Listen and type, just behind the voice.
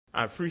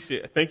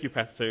Thank you,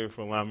 Pastor Taylor,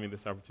 for allowing me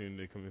this opportunity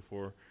to come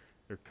before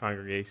your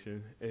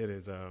congregation. It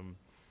is, and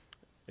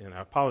I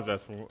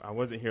apologize for I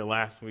wasn't here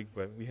last week,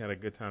 but we had a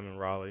good time in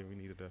Raleigh. We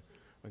needed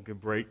a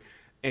good break,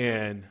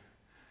 and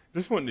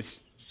just wanted to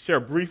share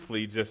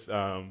briefly.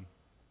 You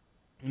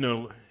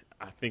know,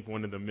 I think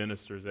one of the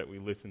ministers that we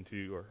listened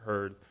to or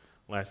heard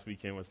last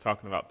weekend was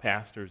talking about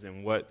pastors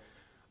and what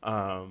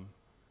a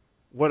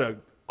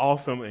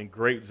awesome and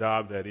great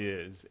job that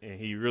is. And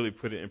he really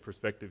put it in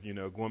perspective,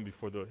 going he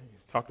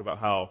talked about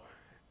how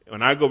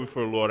when I go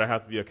before the Lord, I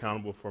have to be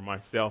accountable for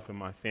myself and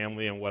my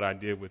family and what I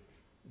did with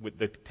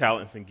the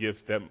talents and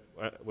gifts that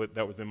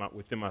was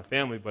within my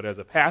family. But as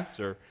a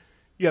pastor,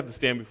 you have to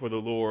stand before the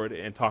Lord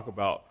and talk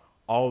about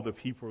all the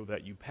people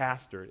that you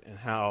pastored and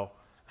how,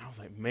 I was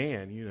like,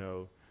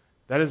 man,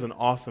 that is an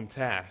awesome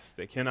task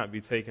that cannot be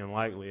taken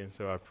lightly. And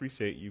so I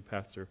appreciate you,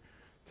 Pastor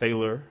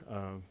Taylor,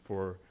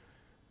 for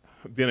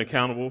being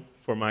accountable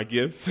for my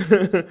gifts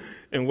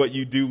and what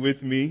you do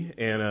with me.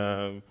 And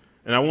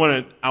I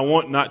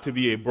want not to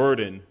be a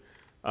burden,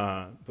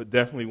 but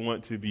definitely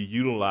want to be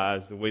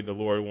utilized the way the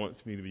Lord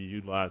wants me to be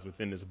utilized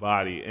within this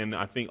body. And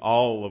I think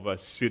all of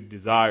us should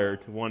desire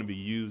to want to be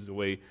used the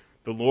way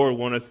the Lord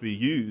wants us to be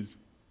used.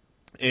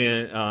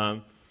 And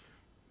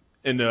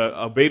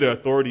obey the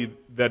authority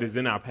that is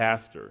in our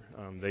pastor.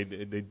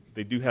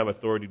 They do have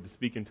authority to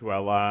speak into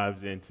our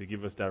lives and to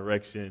give us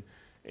direction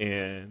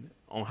and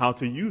on how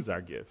to use our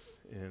gifts.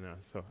 And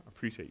so I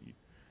appreciate you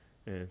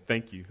and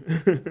thank you.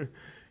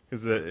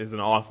 It's an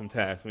awesome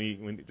task.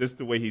 When just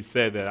the way he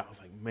said that, I was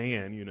like,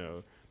 man,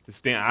 to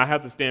stand. I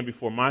have to stand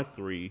before my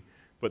three,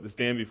 but to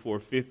stand before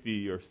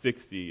 50 or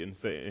 60 and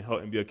say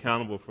and be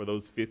accountable for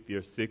those 50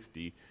 or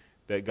 60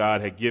 that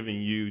God had given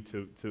you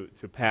to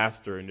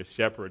pastor and to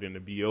shepherd and to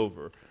be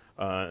over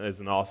is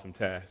an awesome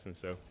task. And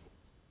so I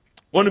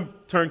want to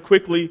turn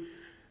quickly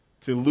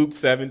to Luke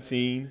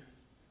 17.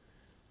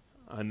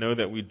 I know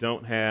that we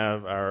don't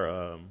have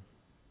our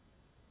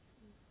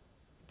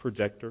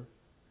projector.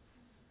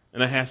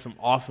 And I had some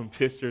awesome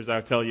pictures.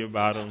 I'll tell you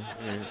about them.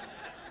 And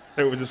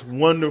they were just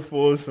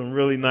wonderful, some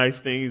really nice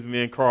things.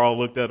 Me and Carl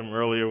looked at them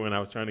earlier when I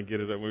was trying to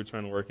get it up. We were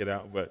trying to work it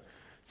out. But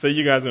so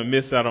you guys are going to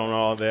miss out on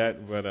all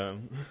that. But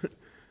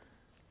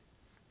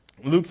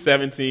Luke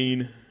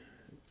 17,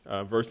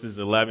 verses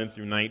 11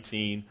 through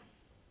 19.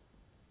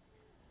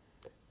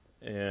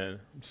 And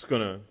I'm just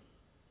going to,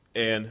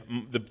 and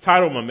the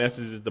title of my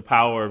message is The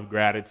Power of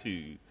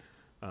Gratitude.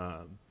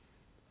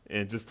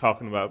 And just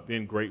talking about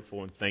being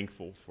grateful and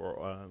thankful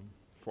for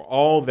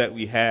all that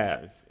we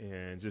have.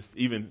 And just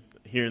even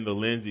hearing the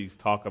Lindsays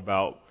talk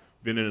about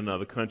being in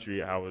another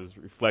country, I was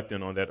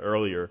reflecting on that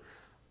earlier,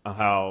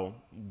 how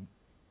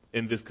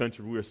in this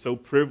country we are so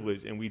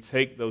privileged and we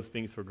take those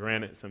things for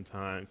granted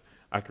sometimes.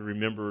 I can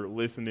remember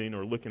listening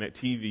or looking at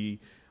TV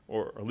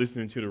or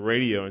listening to the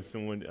radio, and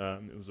someone,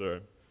 it was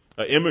an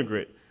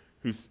immigrant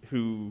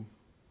who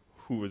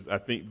was, I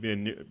think,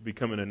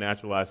 becoming a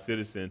naturalized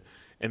citizen,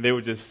 and they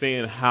were just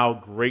saying how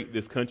great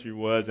this country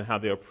was and how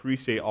they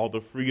appreciate all the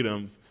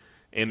freedoms.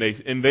 And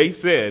they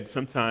said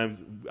sometimes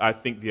I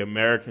think the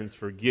Americans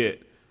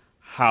forget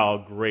how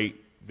great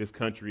this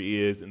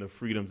country is and the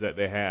freedoms that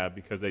they have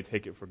because they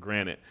take it for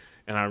granted.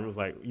 And I was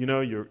like,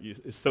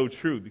 it's so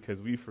true,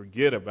 because we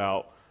forget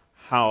about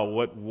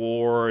what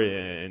war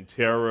and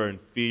terror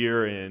and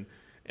fear and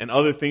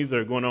other things that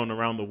are going on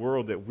around the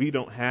world that we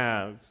don't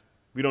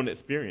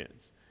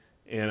experience.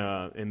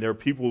 And there are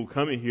people who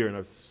come in here and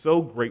are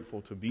so grateful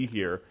to be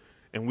here,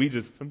 and we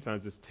just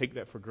sometimes just take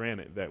that for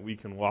granted, that we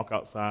can walk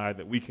outside,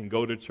 that we can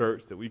go to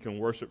church, that we can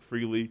worship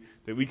freely,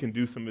 that we can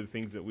do some of the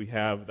things that we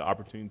have the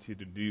opportunity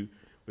to do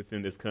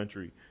within this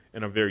country.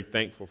 And I'm very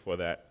thankful for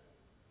that.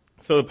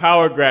 So the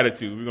power of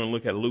gratitude, we're going to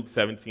look at Luke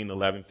 17,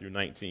 11 through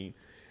 19.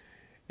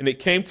 And it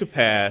came to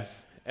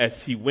pass,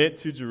 as he went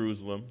to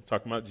Jerusalem,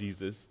 talking about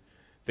Jesus,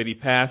 that he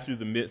passed through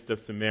the midst of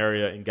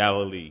Samaria and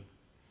Galilee.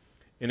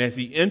 And as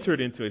he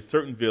entered into a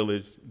certain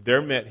village,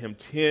 there met him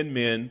 10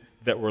 men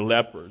that were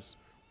lepers,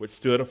 which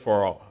stood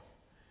afar off.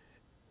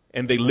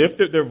 And they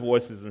lifted their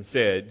voices and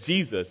said,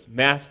 Jesus,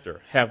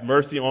 Master, have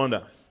mercy on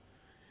us.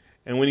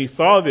 And when he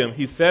saw them,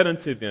 he said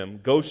unto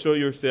them, Go show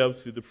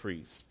yourselves to the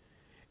priests.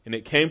 And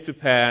it came to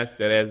pass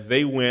that as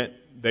they went,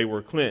 they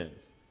were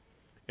cleansed.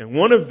 And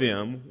one of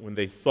them, when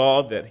they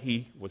saw that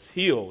he was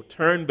healed,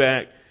 turned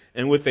back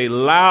and with a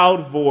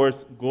loud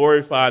voice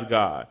glorified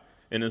God.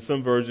 And in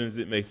some versions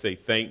it may say,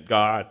 thank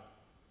God.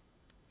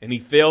 And he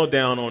fell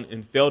down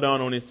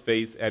on his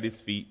face at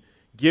his feet,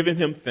 giving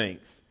him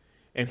thanks.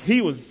 And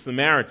he was a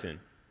Samaritan.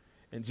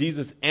 And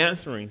Jesus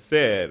answering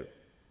said,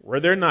 Were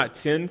there not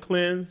 10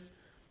 cleansed?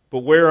 But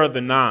where are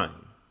the 9?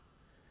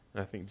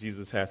 And I think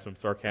Jesus has some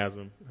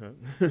sarcasm.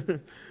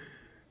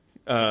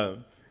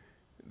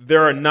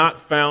 There are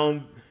not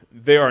found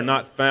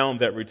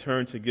that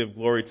return to give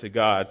glory to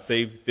God,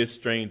 save this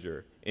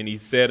stranger. And he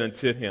said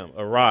unto him,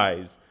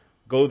 Arise,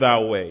 go thy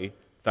way,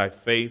 thy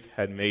faith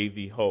had made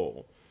thee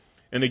whole.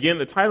 And again,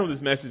 the title of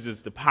this message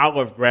is The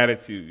Power of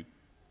Gratitude.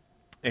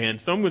 And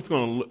so I'm just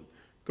going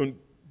to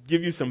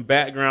give you some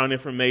background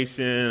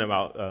information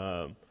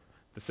about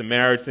the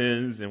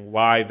Samaritans and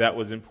why that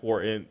was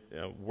important,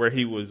 where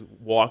he was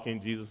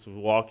walking, Jesus was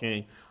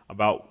walking,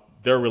 about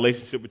their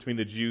relationship between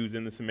the Jews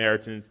and the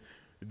Samaritans.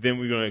 Then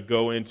we're going to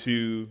go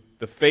into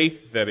the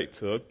faith that it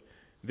took.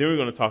 Then we're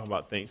going to talk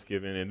about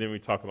Thanksgiving, and then we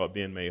talk about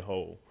being made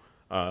whole.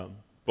 But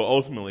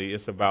ultimately,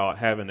 it's about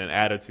having an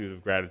attitude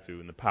of gratitude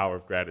and the power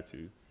of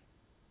gratitude.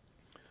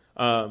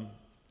 I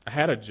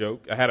had a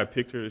joke. I had a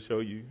picture to show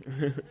you.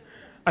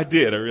 I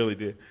really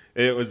did.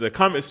 It was a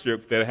comic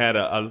strip that had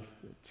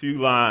two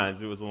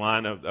lines. It was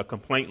a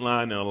complaint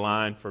line and a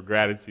line for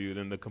gratitude,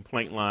 and the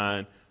complaint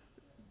line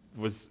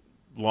was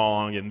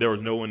long, and there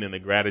was no one in the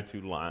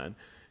gratitude line.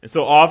 And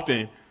so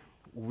often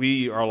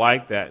we are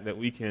like that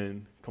we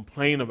can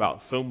complain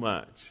about so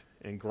much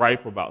and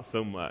gripe about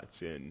so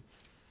much, and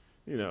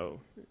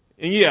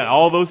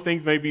all those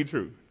things may be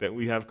true that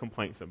we have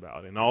complaints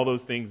about, and all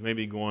those things may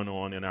be going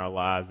on in our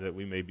lives that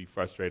we may be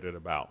frustrated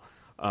about.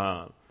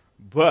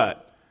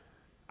 But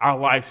our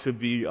life should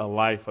be a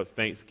life of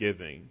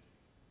thanksgiving.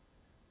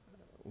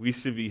 We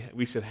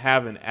should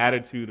have an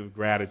attitude of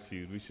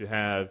gratitude. We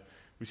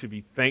should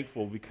be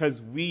thankful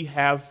because we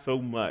have so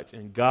much,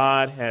 and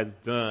God has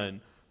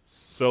done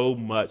so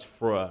much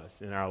for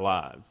us in our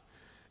lives.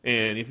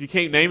 And if you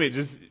can't name it,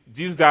 just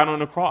Jesus died on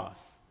the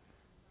cross.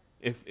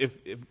 If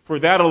for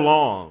that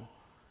alone,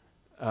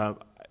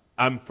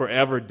 I'm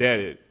forever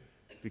indebted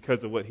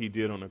because of what he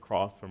did on the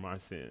cross for my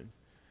sins.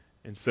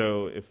 And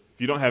so if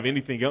you don't have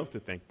anything else to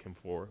thank him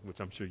for, which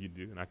I'm sure you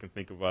do, and I can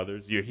think of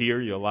others, you're here,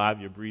 you're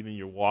alive, you're breathing,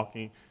 you're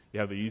walking, you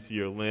have the use of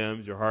your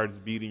limbs, your heart is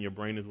beating, your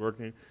brain is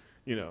working,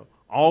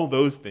 all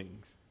those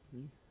things.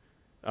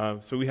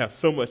 So we have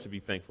so much to be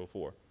thankful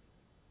for.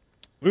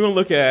 We're going to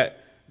look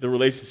at the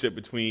relationship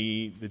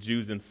between the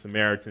Jews and the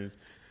Samaritans.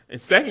 In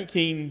 2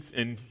 Kings,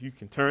 and you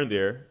can turn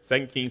there,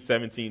 2 Kings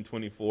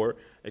 17:24,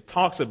 it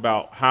talks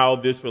about how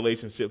this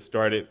relationship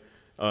started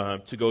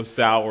to go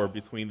sour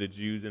between the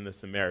Jews and the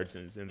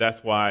Samaritans. And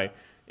that's why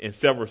in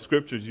several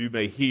scriptures you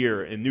may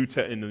hear in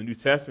the New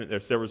Testament, there are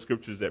several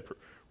scriptures that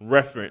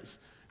reference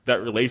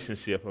that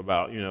relationship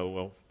about,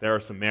 there are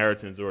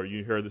Samaritans, or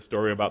you hear the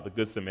story about the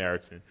Good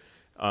Samaritan.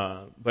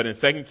 But in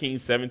 2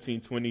 Kings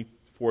 17:24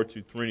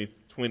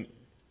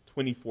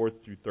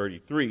 through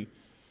 33,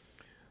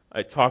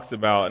 it talks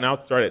about, and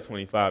I'll start at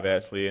 25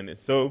 actually, and I'll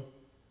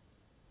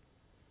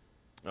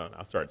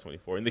start at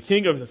 24. And the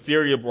king of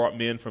Assyria brought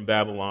men from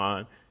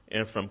Babylon,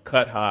 and from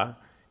Cutha,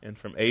 and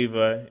from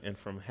Ava, and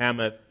from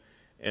Hamath,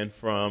 and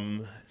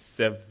from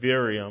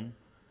Severium,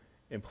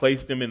 and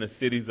placed them in the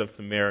cities of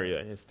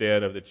Samaria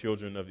instead of the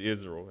children of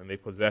Israel. And they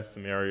possessed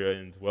Samaria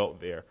and dwelt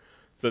there.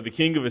 So the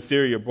king of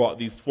Assyria brought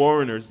these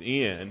foreigners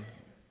in,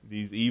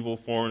 these evil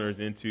foreigners,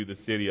 into the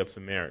city of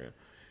Samaria.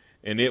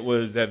 And it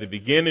was at the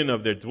beginning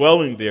of their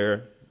dwelling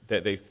there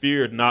that they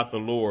feared not the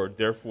Lord.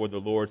 Therefore the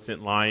Lord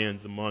sent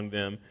lions among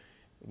them,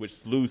 which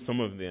slew some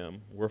of them.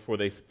 Wherefore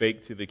they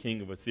spake to the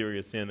king of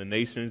Assyria, saying, the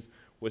nations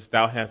which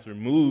thou hast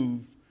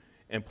removed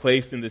and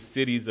placed in the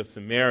cities of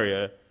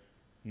Samaria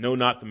know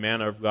not the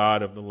manner of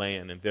God of the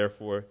land. And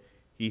therefore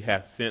he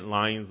hath sent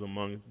lions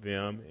among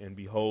them, and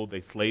behold,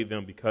 they slay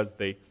them, because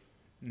they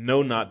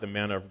know not the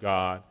manner of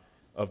God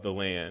of the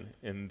land.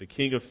 And the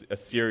king of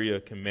Assyria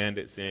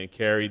commanded, saying,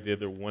 carry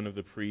thither one of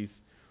the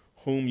priests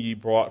whom ye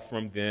brought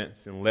from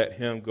thence, and let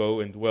him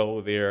go and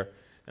dwell there,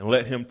 and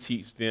let him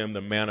teach them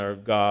the manner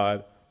of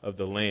God of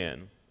the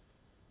land.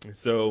 And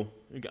so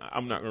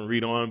I'm not going to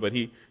read on, but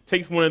he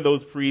takes one of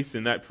those priests,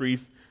 and that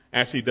priest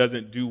actually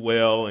doesn't do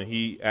well, and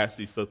he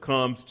actually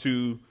succumbs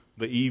to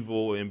the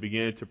evil and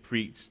begins to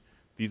preach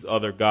these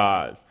other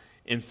gods.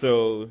 And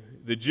so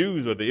the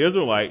Jews, or the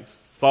Israelites,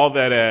 saw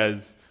that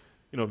as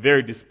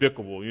very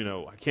despicable.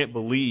 I can't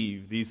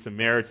believe these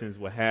Samaritans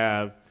will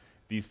have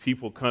these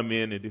people come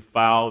in and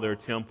defile their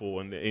temple,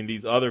 and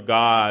these other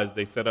gods,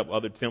 they set up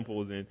other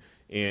temples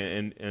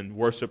and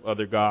worship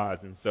other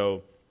gods. And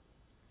so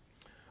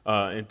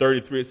in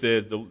 33 it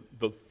says,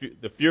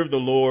 the fear of the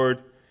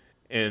Lord,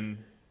 and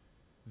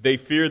they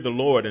feared the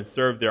Lord and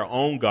served their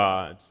own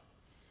gods,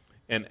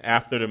 and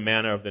after the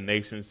manner of the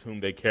nations whom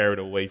they carried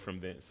away from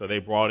them. So they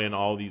brought in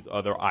all these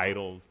other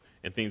idols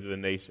and things of the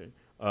nation,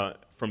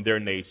 from their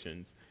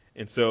nations.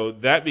 And so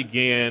that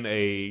began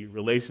a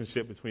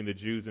relationship between the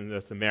Jews and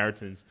the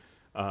Samaritans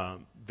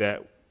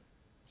that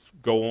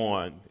go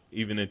on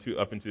even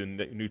up into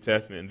the New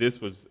Testament. And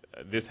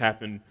this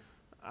happened,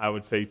 I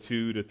would say,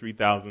 2,000 to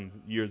 3,000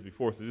 years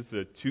before. So this is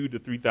a 2,000 to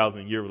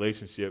 3,000 year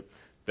relationship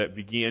that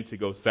began to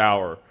go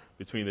sour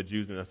between the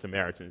Jews and the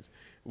Samaritans.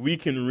 We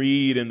can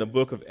read in the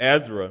book of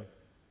Ezra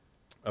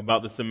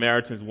about the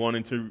Samaritans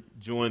wanting to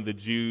join the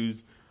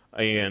Jews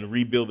and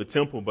rebuild the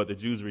temple, but the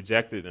Jews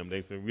rejected them.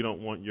 They said, we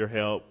don't want your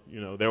help.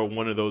 They were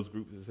one of those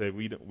groups that said,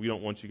 we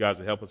don't want you guys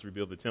to help us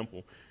rebuild the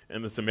temple.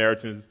 And the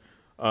Samaritans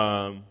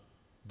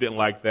didn't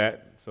like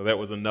that. So that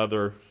was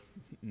another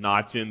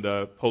notch in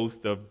the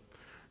post of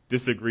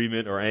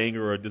disagreement or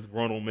anger or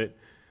disgruntlement.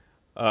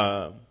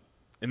 And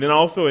then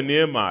also in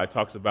Nehemiah, it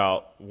talks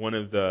about one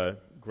of the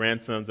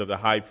grandsons of the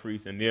high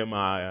priest in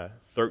Nehemiah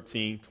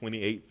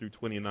 13:28 through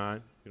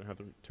 29. You don't have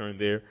to turn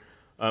there.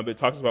 But it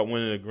talks about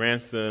one of the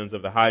grandsons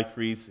of the high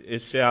priest,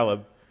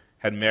 Ishalab,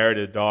 had married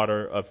a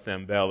daughter of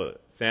Sanballat,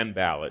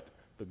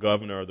 the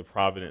governor of the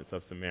province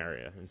of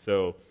Samaria. And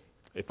so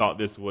they thought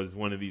this was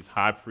one of these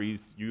high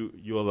priests.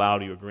 You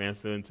allowed your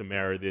grandson to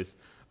marry this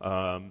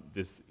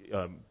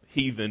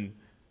heathen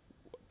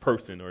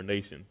person or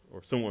nation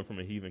or someone from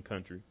a heathen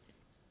country.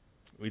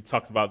 We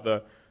talked about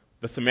the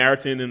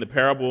Samaritan in the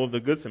parable of the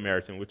Good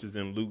Samaritan, which is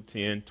in Luke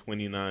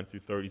 10:29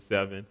 through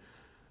 37.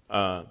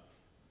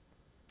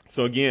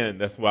 So again,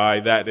 that's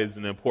why that is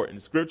an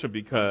important scripture,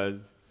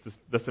 because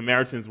the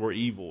Samaritans were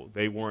evil.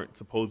 They weren't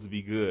supposed to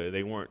be good.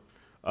 They weren't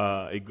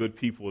a good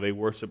people. They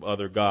worship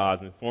other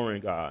gods and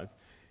foreign gods.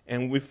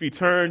 And if we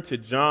turn to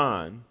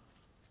John,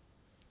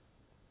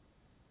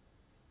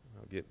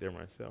 I'll get there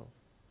myself.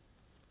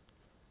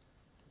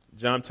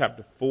 John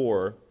chapter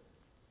 4,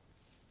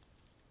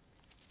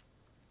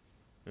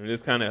 and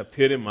this kind of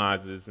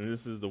epitomizes, and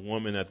this is the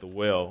woman at the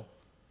well,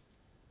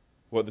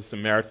 what the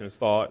Samaritans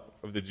thought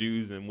of the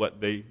Jews and what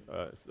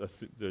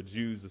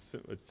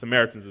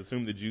Samaritans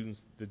assumed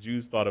the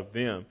Jews thought of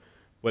them.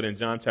 But in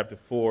John chapter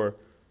 4,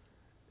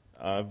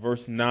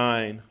 verse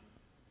 9,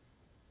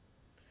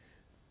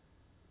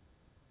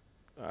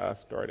 I'll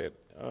start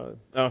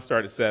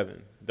at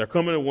 7. There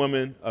cometh a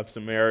woman of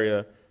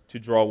Samaria to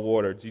draw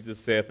water. Jesus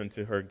saith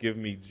unto her, give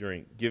me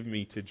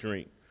to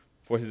drink.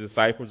 For his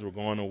disciples were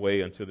gone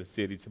away unto the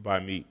city to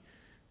buy meat.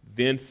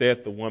 Then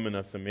saith the woman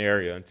of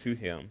Samaria unto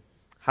him,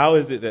 how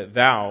is it that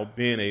thou,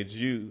 being a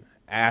Jew,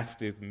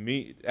 askest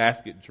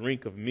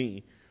drink of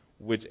me,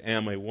 which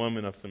am a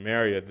woman of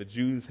Samaria? The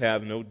Jews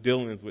have no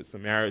dealings with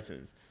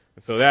Samaritans.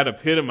 And so that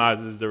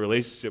epitomizes the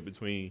relationship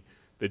between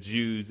the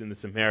Jews and the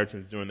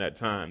Samaritans during that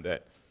time,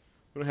 that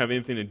we don't have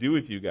anything to do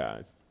with you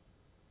guys.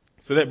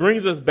 So that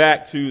brings us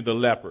back to the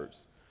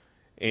lepers.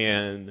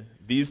 And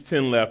these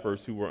 10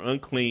 lepers who were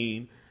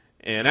unclean.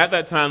 And at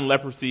that time,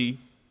 leprosy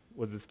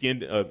was at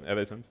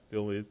that time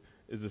still is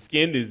a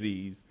skin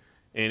disease.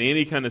 And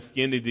any kind of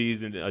skin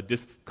disease and a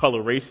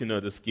discoloration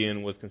of the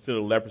skin was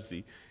considered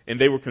leprosy. And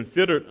they were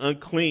considered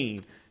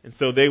unclean. And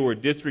so they were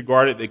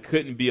disregarded. They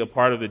couldn't be a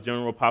part of the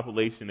general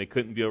population. They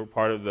couldn't be a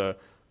part of the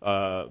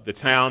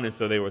town. And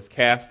so they was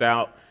cast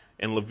out.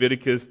 And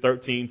Leviticus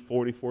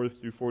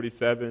 13:44 through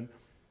 47,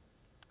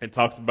 it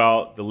talks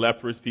about the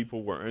leprous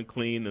people were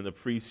unclean, and the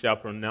priest shall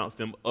pronounce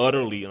them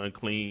utterly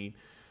unclean,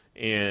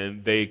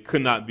 and they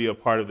could not be a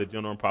part of the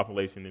general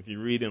population. If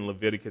you read in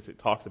Leviticus, it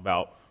talks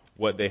about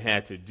what they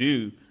had to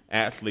do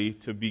actually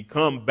to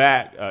become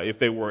back. If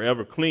they were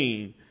ever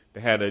clean,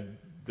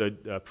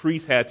 the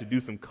priest had to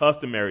do some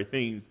customary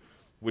things,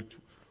 which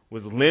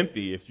was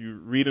lengthy. If you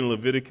read in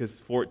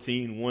Leviticus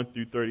 14:1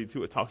 through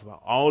 32, it talks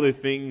about all the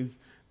things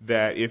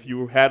that if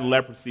you had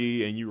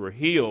leprosy and you were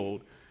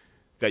healed,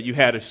 that you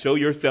had to show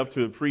yourself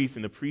to the priest,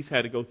 and the priest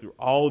had to go through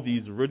all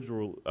these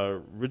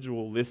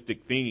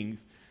ritualistic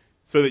things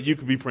so that you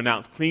could be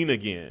pronounced clean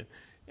again.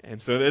 And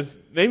so this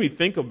made me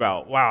think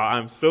about, wow,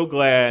 I'm so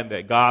glad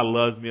that God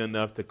loves me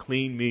enough to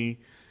clean me,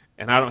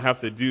 and I don't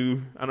have to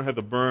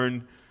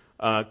burn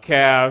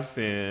calves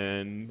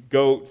and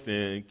goats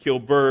and kill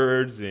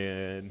birds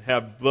and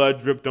have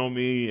blood dripped on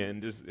me,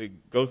 and just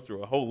it goes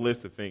through a whole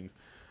list of things.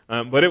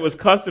 But it was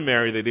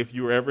customary that if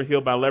you were ever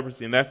healed by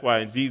leprosy, and that's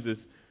why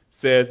Jesus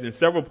says in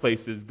several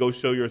places, go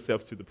show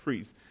yourself to the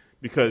priest,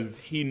 because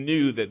he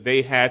knew that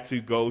they had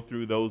to go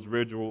through those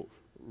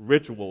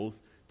rituals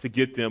to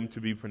get them to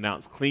be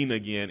pronounced clean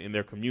again in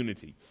their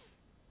community.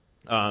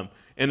 And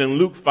in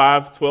Luke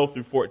 5:12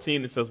 through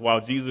 14, it says, while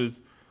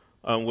Jesus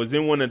was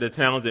in one of the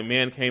towns, a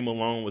man came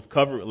along, was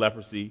covered with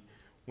leprosy.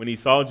 When he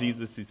saw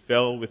Jesus, he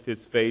fell with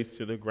his face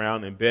to the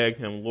ground and begged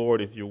him,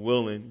 Lord, if you're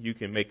willing, you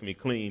can make me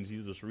clean.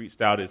 Jesus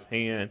reached out his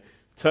hand,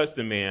 touched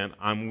the man.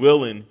 I'm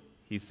willing,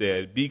 he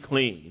said, be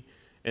clean.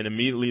 And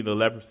immediately the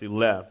leprosy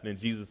left. And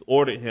Jesus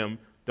ordered him,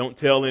 don't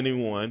tell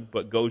anyone,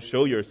 but go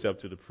show yourself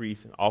to the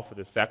priest and offer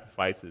the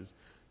sacrifices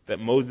that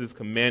Moses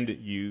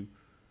commanded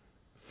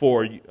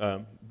for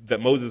your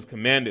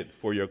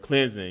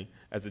cleansing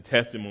as a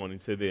testimony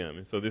to them.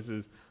 And so this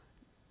is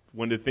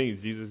one of the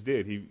things Jesus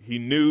did. He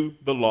knew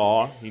the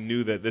law. He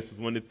knew that this is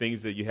one of the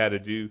things that you had to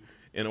do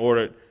in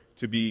order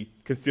to be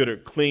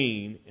considered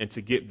clean and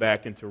to get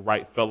back into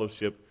right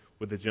fellowship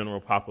with the general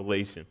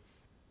population.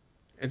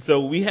 And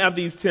so we have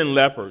these 10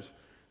 lepers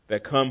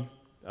that come,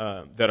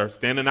 that are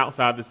standing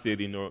outside the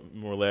city,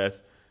 more or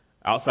less,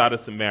 outside of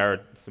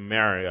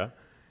Samaria,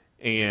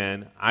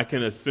 and I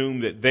can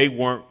assume that they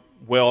weren't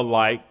well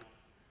liked.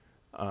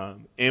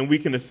 And we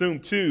can assume,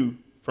 too,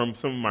 from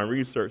some of my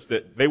research,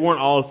 that they weren't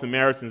all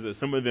Samaritans, that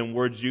some of them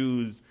were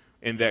Jews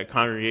in that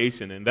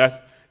congregation.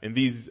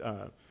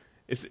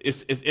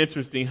 It's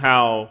interesting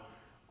how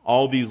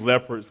all these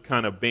lepers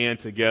kind of band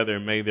together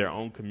and made their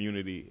own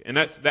community. And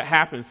that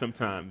happens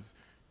sometimes.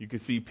 You can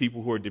see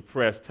people who are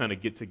depressed kind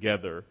of get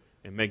together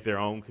and make their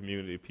own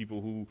community.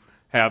 People who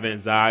have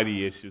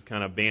anxiety issues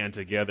kind of band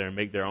together and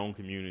make their own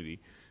community.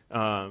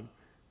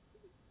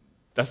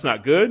 That's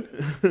not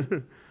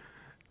good,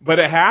 but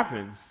it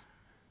happens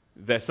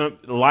that some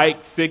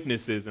like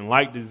sicknesses and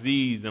like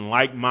disease and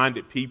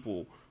like-minded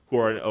people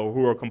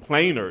who are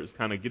complainers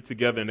kind of get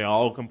together and they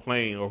all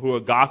complain, or who are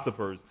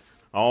gossipers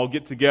all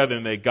get together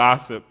and they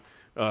gossip,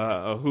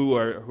 who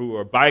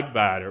are bike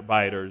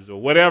biters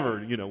or whatever.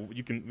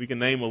 We can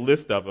name a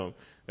list of them.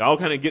 They all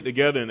kind of get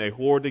together and they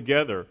hoard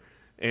together.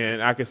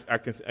 And I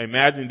can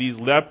imagine these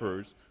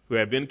lepers who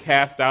have been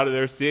cast out of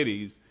their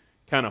cities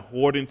kind of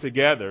hoarding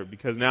together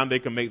because now they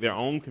can make their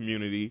own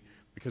community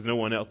because no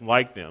one else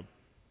liked them.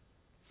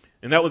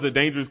 And that was a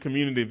dangerous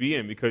community to be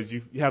in because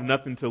you have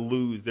nothing to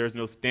lose. There's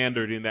no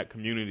standard in that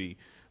community.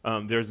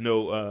 There's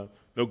no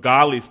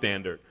godly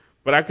standard.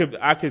 But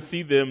I could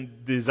see them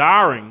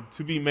desiring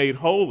to be made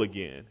whole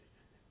again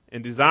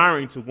and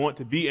desiring to want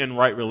to be in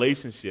right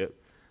relationship,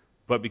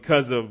 but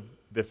because of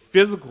the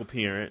physical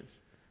appearance,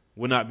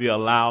 will not be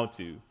allowed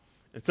to.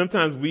 And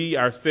sometimes we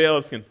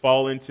ourselves can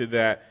fall into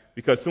that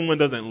because someone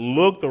doesn't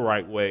look the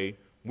right way,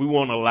 we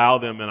won't allow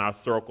them in our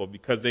circle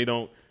because they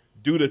don't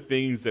do the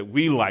things that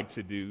we like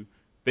to do.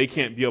 They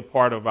can't be a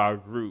part of our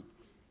group.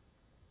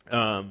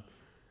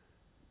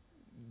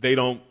 They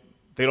don't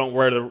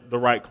wear the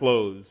right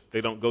clothes.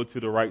 They don't go to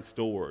the right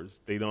stores.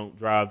 They don't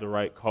drive the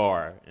right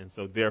car. And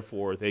so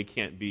therefore they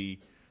can't be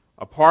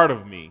a part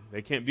of me.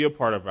 They can't be a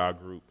part of our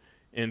group.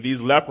 And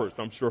these lepers,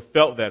 I'm sure,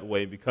 felt that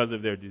way because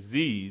of their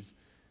disease,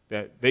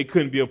 that they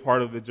couldn't be a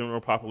part of the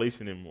general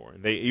population anymore.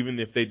 And even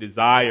if they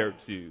desired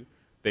to,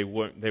 they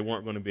weren't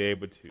going to be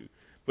able to.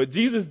 But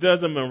Jesus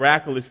does a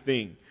miraculous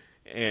thing.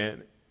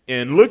 And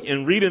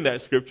reading that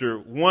scripture,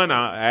 one,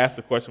 I asked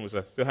a question which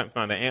I still haven't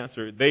found the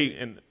answer.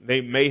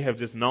 They may have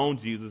just known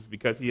Jesus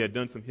because he had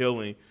done some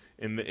healing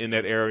in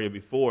that area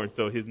before, and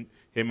so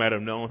he might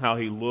have known how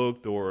he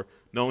looked or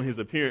known his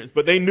appearance.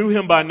 But they knew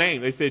him by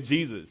name. They said,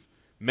 "Jesus,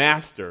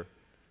 Master,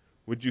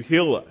 would you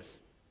heal us?"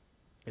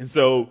 And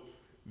so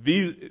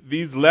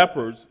these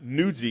lepers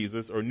knew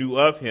Jesus or knew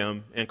of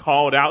him and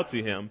called out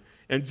to him.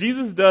 And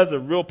Jesus does a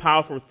real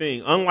powerful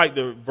thing. Unlike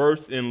the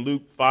verse in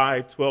Luke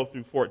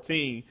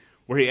 5:12-14,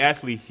 where he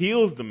actually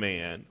heals the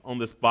man on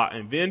the spot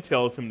and then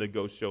tells him to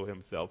go show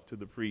himself to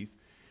the priest,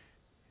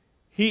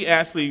 he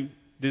actually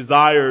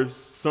desires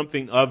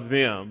something of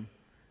them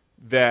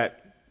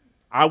that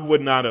I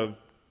would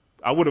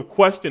have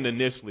questioned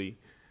initially.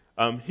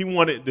 He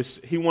wanted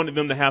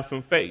them to have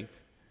some faith.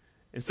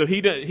 And so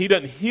he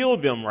doesn't heal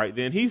them right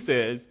then. He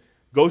says,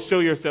 "Go show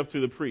yourself to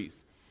the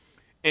priest."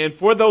 And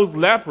for those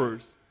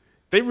lepers,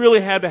 they really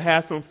had to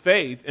have some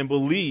faith and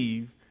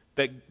believe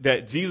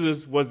that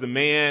Jesus was the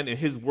man and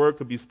his word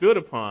could be stood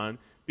upon,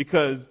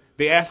 because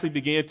they actually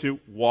began to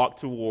walk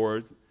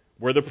towards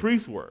where the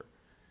priests were.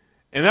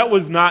 And that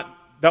was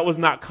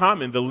not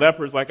common. The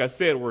lepers, like I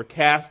said, were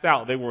cast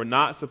out. They were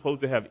not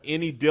supposed to have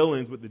any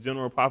dealings with the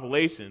general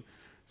population.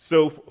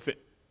 So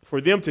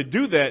for them to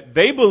do that,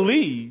 they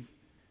believed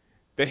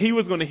that he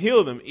was going to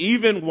heal them,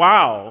 even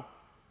while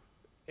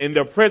in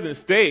their present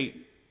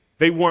state,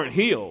 they weren't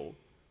healed.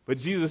 But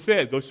Jesus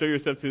said, "Go show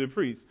yourself to the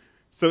priest."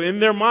 So in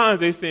their minds,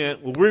 they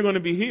said, "Well, we're going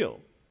to be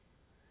healed."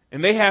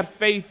 And they had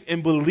faith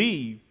and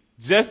believed,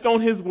 just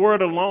on his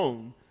word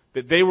alone,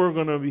 that they were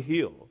going to be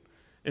healed.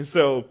 And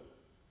so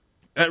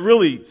that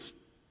really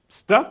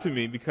stuck to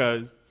me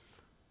because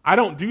I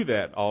don't do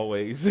that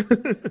always.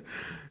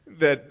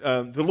 That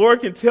the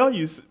Lord can tell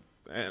you,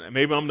 and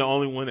maybe I'm the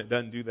only one that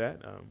doesn't do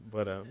that,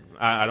 but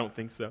I don't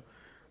think so.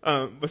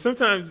 But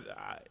sometimes,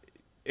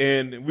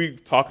 and we're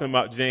talking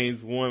about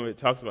James 1, it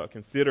talks about,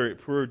 "Consider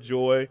it pure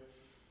joy,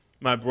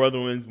 my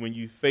brethren, when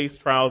you face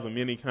trials of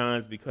many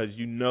kinds, because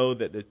you know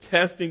that the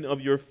testing of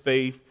your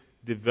faith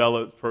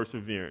develops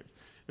perseverance."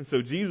 And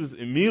so Jesus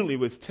immediately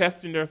was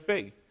testing their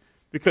faith,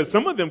 because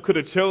some of them could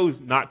have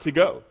chose not to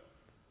go.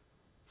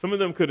 Some of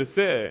them could have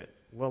said,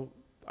 "Well,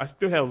 I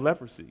still have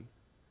leprosy.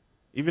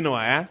 Even though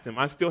I asked him,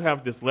 I still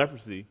have this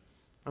leprosy.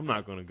 I'm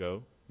not going to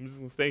go. I'm just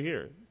going to stay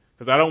here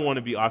because I don't want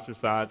to be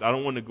ostracized. I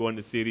don't want to go in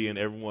the city and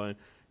everyone,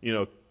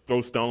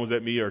 throw stones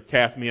at me or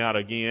cast me out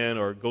again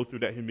or go through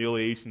that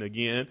humiliation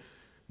again."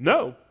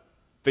 No,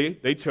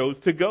 they chose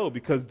to go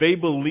because they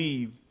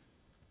believed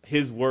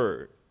his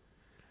word.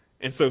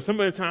 And so some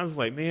of the times it's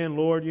like, man,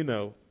 Lord,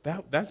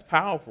 that's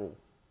powerful.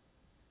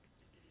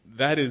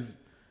 That is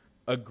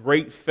a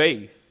great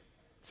faith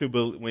to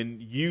when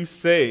you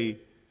say,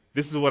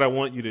 "This is what I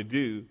want you to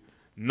do,"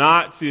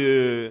 not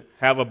to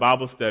have a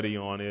Bible study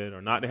on it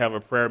or not to have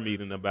a prayer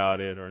meeting about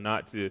it or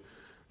not to,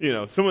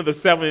 some of the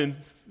seven,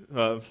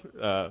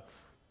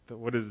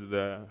 what is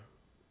the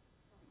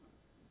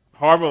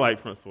Harbor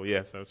Light principle?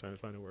 Yes, I was trying to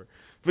find a word.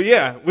 But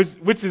yeah,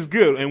 which is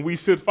good, and we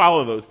should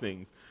follow those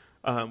things.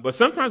 But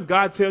sometimes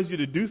God tells you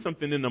to do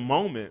something in the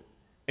moment,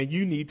 and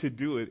you need to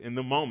do it in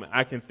the moment.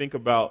 I can think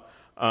about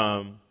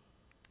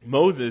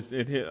Moses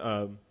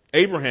and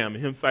Abraham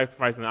and him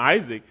sacrificing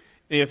Isaac.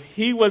 And if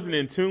he wasn't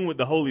in tune with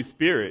the Holy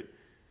Spirit,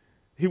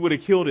 he would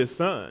have killed his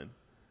son,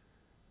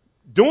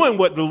 doing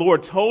what the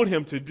Lord told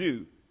him to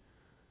do.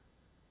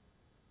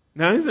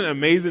 Now, isn't it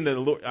amazing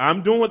that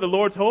I'm doing what the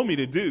Lord told me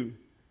to do,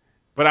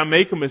 but I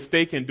make a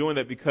mistake in doing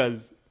that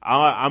because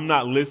I'm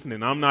not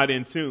listening, I'm not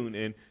in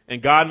tune,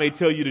 and God may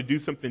tell you to do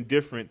something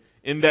different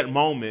in that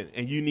moment,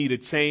 and you need to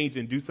change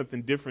and do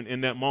something different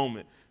in that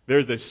moment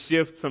There's a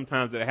shift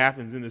sometimes that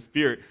happens in the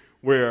Spirit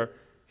where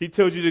he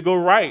told you to go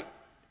right.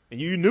 And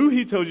you knew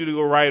he told you to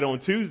go right on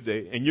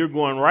Tuesday, and you're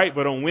going right,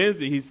 but on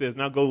Wednesday he says,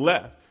 now go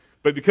left.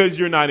 But because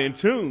you're not in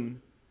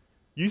tune,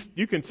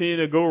 you continue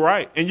to go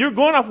right. And you're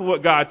going off of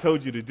what God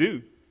told you to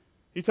do.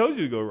 He told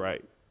you to go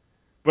right.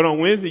 But on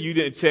Wednesday you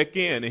didn't check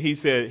in, and he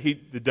said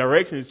the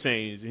directions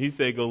changed, and he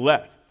said go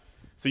left.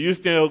 So you're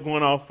still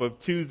going off of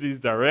Tuesday's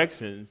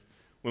directions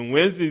when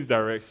Wednesday's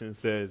direction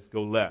says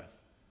go left.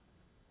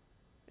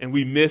 And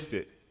we miss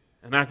it.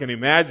 And I can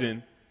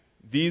imagine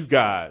these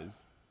guys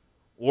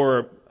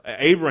or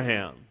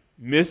Abraham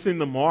missing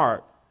the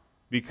mark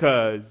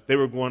because they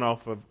were going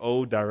off of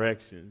old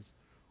directions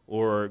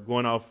or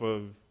going off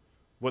of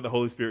what the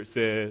Holy Spirit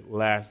said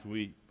last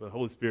week. But the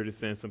Holy Spirit is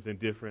saying something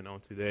different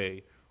on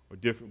today, or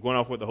different, going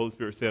off what the Holy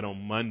Spirit said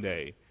on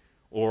Monday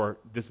or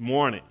this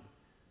morning.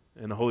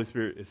 And the Holy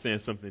Spirit is saying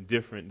something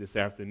different this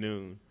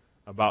afternoon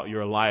about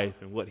your life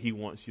and what he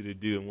wants you to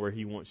do and where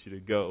he wants you to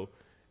go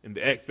and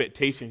the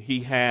expectation he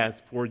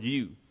has for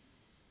you.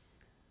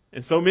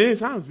 And so many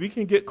times we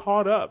can get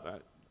caught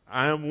up.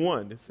 I am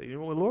one to say,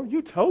 Lord,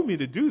 you told me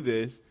to do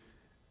this.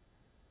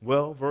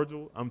 Well,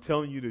 Virgil, I'm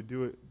telling you to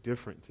do it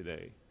different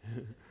today.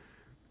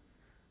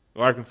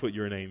 Or I can put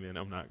your name in.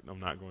 I'm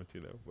not going to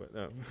though,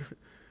 but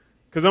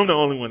because I'm the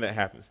only one that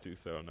happens to,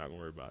 so I'm not going to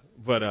worry about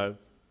it. But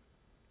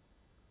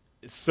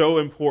it's so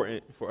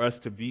important for us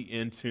to be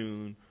in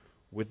tune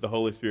with the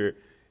Holy Spirit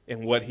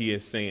and what he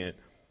is saying.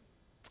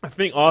 I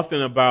think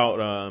often about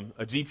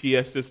a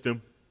GPS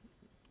system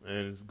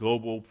and its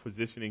global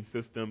positioning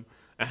system,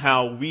 and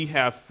how we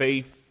have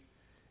faith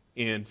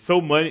in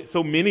so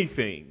many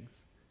things.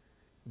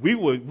 We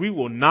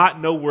will not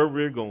know where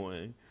we're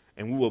going,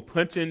 and we will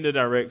punch in the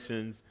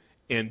directions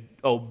and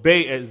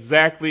obey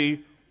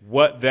exactly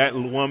what that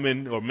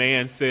woman or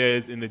man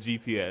says in the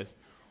GPS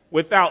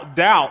without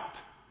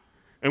doubt.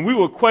 And we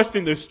will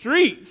question the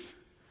streets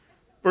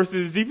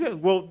versus the GPS.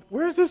 Well,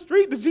 where's the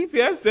street? The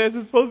GPS says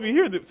it's supposed to be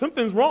here.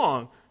 Something's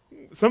wrong.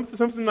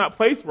 Something's not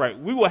placed right.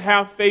 We will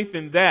have faith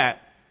in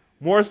that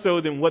more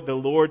so than what the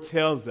Lord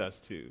tells us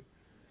to.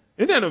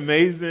 Isn't that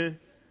amazing?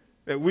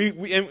 That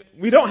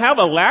we don't have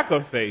a lack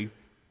of faith.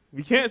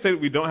 We can't say that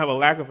we don't have a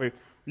lack of faith.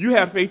 You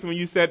have faith when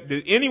you said,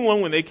 did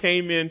anyone, when they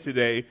came in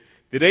today,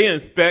 did they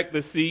inspect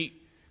the seat?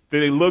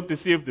 Did they look to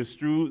see if the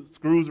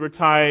screws were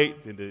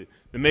tight? Did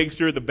they make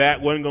sure the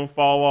back wasn't going to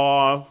fall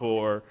off,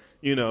 or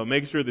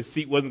make sure the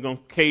seat wasn't going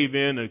to cave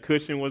in or the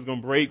cushion wasn't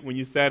going to break when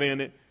you sat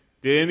in it?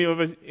 Did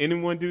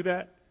anyone do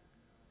that?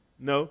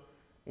 No?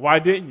 Why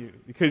didn't you?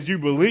 Because you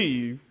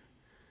believe.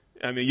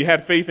 I mean, you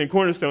had faith in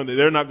Cornerstone that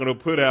they're not going to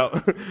put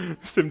out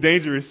some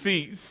dangerous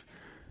seats.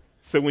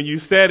 So when you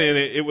sat in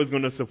it, it was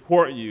going to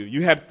support you.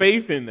 You had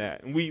faith in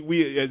that. And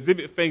we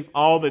exhibit faith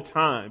all the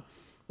time.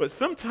 But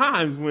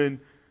sometimes when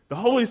the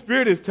Holy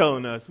Spirit is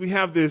telling us, we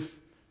have this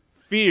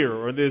fear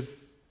or this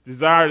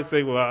desire to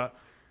say, well,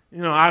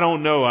 I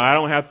don't know. I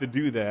don't have to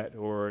do that.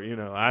 Or,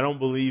 I don't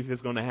believe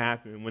it's going to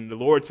happen. When the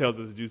Lord tells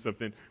us to do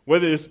something,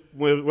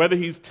 whether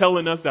he's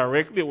telling us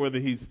directly or whether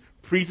he's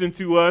preaching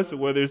to us or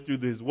whether it's through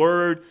his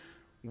word,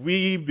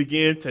 we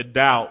begin to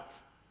doubt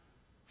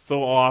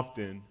so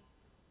often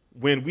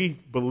when we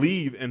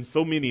believe in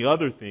so many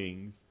other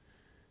things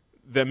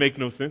that make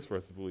no sense for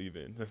us to believe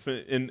in.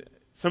 And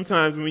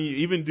sometimes when you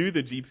even do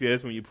the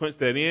GPS, when you punch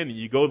that in and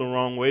you go the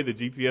wrong way, the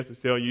GPS will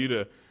tell you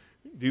to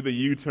do the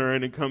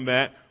U-turn and come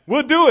back.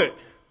 We'll do it.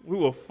 We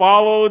will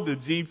follow the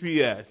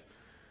GPS.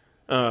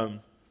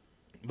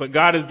 But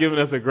God has given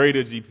us a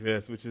greater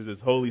GPS, which is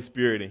his Holy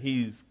Spirit, and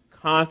he's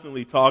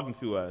constantly talking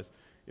to us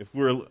if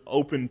we're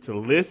open to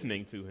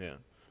listening to him.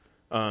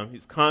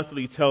 He's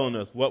constantly telling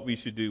us what we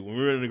should do. When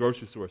we're in the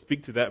grocery store,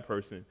 speak to that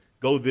person.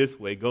 Go this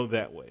way, go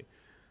that way.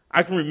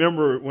 I can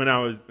remember when I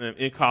was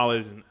in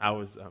college and I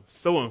was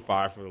so on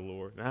fire for the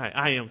Lord.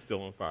 I am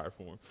still on fire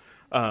for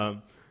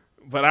him.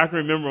 But I can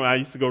remember when I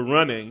used to go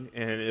running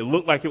and it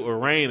looked like it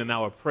would rain, and I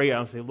would pray. I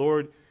would say,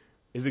 Lord,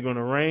 is it going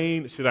to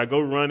rain? Should I go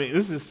running?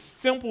 This is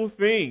simple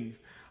things.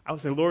 I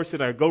would say, Lord,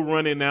 should I go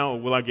running now or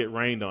will I get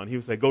rained on? He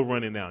would say, go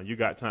running now. You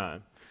got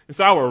time. And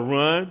so I would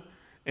run,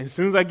 and as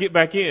soon as I get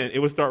back in, it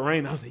would start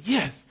raining. I would say,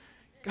 yes,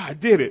 God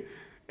did it.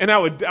 And I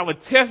would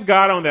test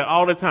God on that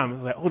all the time. I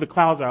was like, the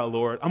clouds are out,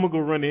 Lord. I'm going to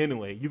go run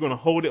anyway. You're going to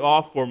hold it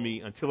off for me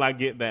until I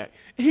get back.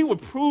 And he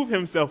would prove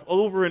himself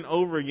over and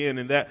over again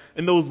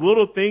in those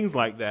little things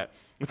like that.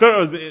 And so I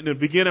was in the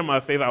beginning of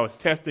my faith, I was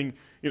testing,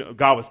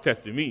 God was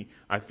testing me,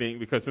 I think,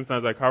 because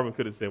sometimes like Carvin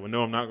could have said, well,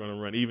 no, I'm not going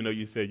to run, even though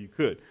you said you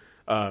could.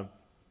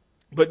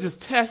 But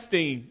just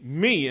testing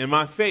me and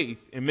my faith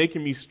and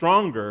making me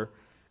stronger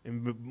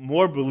and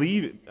more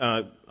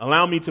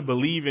allow me to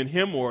believe in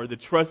him more, to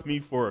trust me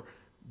for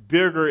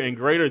bigger and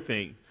greater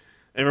things.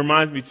 And it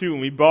reminds me, too, when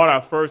we bought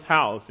our first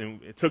house,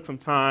 and it took some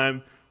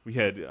time, we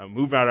had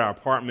moved out of our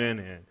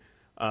apartment,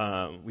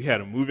 and we had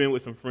to move in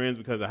with some friends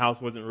because the house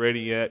wasn't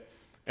ready yet.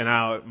 And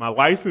my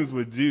license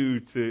was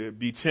due to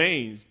be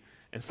changed.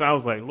 And so I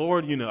was like,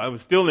 Lord, I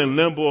was still in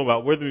limbo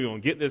about whether we were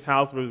going to get this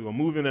house, whether we were going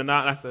to move in or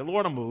not. And I said,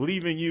 Lord, I'm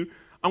believing you.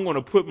 I'm going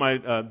to put my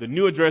the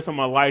new address on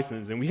my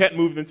license. And we hadn't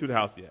moved into the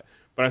house yet.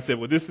 But I said,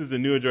 well, this is the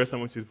new address I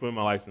want you to put in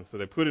my license. So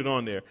they put it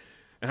on there.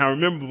 And I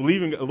remember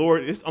believing,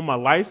 Lord, it's on my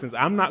license.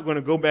 I'm not going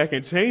to go back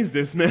and change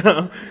this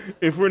now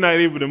if we're not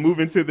able to move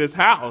into this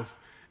house.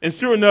 And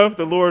sure enough,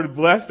 the Lord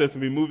blessed us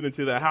and we moved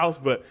into that house.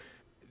 But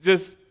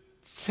just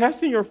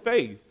testing your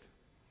faith.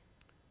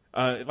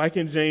 Like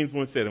in James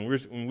 1 said,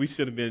 and we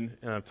should have been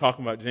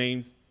talking about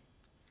James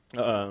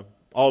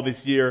all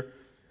this year.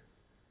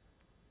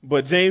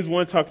 But James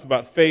 1 talks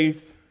about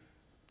faith,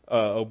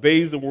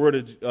 obeys the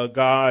word of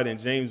God, and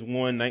James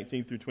 1,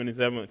 19 through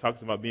 27, it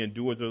talks about being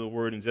doers of the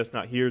word and just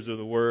not hearers of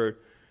the word.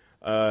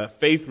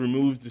 Faith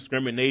removes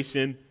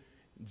discrimination.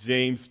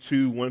 James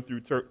 2, 1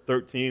 through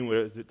 13,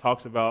 where it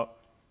talks about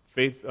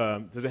faith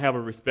doesn't have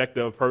a respect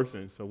of a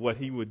person. So what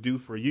he would do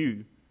for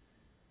you,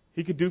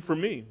 he could do for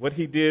me. What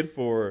he did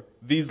for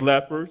these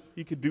lepers,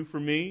 he could do for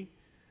me.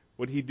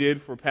 What he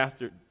did for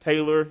Pastor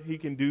Taylor, he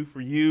can do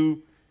for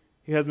you.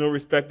 He has no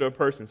respect of a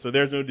person. So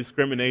there's no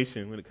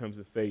discrimination when it comes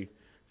to faith.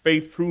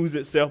 Faith proves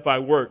itself by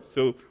works.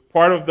 So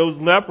part of those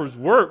lepers'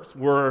 works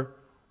were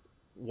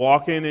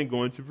walking and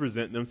going to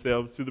present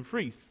themselves to the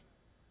priest.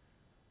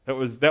 That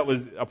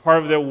was a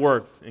part of their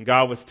works, and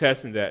God was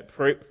testing that.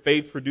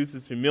 Faith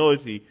produces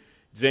humility,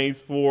 James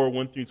 4,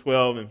 1 through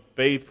 12, and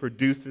faith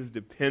produces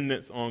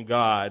dependence on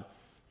God,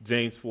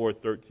 James 4,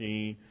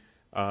 13,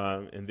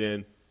 and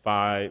then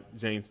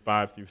James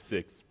 5 through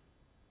 6.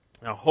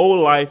 Our whole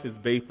life is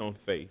based on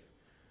faith.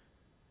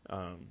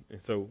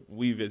 And so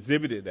we've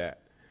exhibited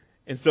that.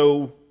 And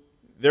so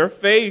their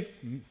faith,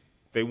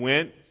 they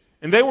went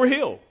and they were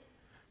healed.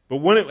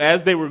 But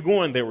as they were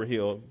going, they were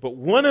healed. But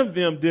one of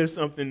them did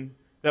something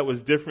that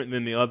was different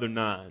than the other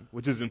 9,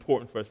 which is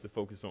important for us to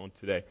focus on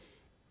today,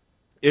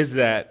 is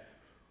that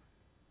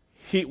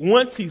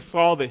once he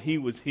saw that he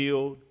was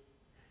healed,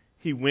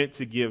 he went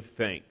to give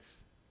thanks.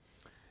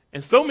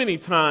 And so many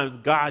times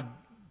God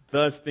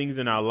does things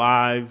in our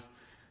lives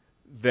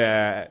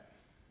that,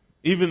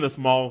 even the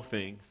small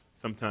things,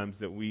 sometimes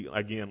that we,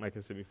 again, like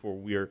I said before,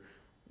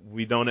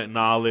 we don't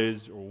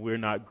acknowledge, or we're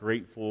not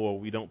grateful, or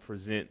we don't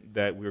present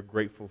that we're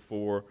grateful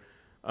for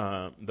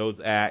those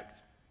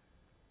acts.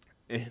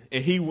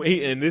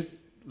 And this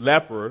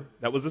leper,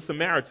 that was a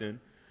Samaritan,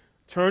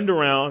 turned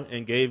around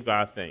and gave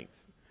God thanks,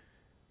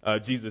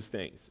 Jesus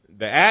thanks.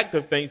 The act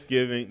of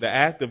thanksgiving, the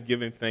act of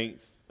giving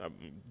thanks,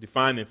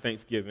 defined in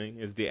Thanksgiving,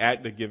 is the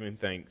act of giving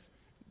thanks.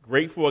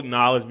 Grateful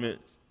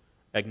acknowledgement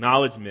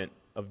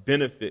of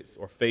benefits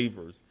or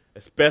favors,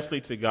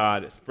 especially to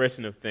God,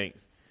 expression of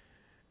thanks.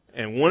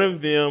 And one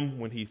of them,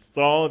 when he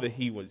saw that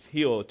he was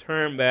healed,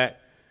 turned back.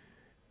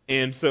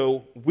 And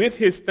so with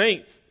his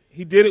thanks,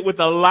 he did it with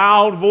a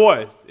loud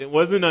voice. It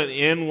wasn't an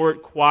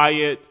inward,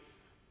 quiet,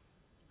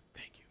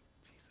 thank you,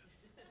 Jesus.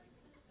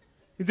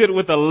 He did it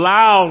with a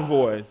loud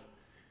voice.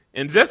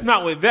 And just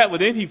not with that,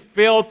 but then he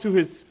fell to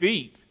his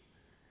feet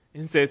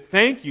and said,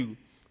 thank you.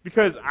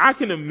 Because I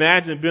can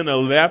imagine being a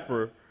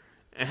leper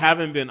and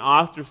having been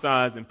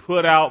ostracized and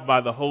put out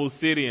by the whole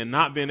city and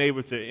not being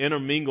able to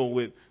intermingle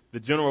with the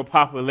general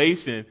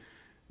population,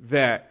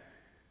 that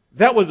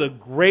was a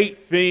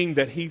great thing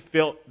that he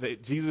felt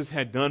that Jesus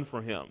had done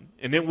for him.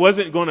 And it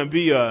wasn't going to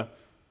be a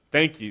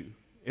thank you.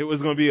 It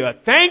was going to be a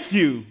thank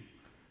you.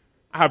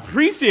 I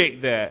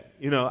appreciate that.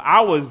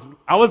 I was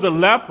a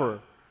leper.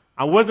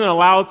 I wasn't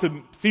allowed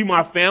to see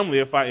my family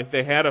if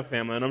they had a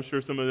family, and I'm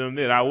sure some of them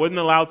did. I wasn't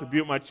allowed to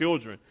be with my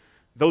children.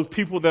 Those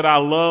people that I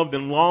loved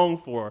and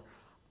longed for,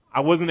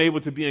 I wasn't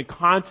able to be in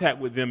contact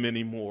with them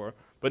anymore.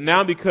 But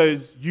now,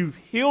 because you've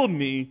healed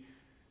me,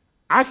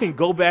 I can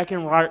go back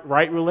and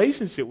right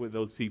relationship with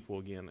those people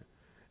again.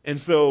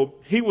 And so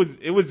it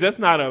was just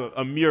not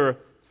a mere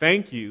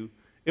thank you.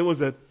 It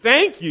was a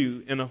thank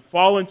you and a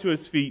falling to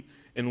his feet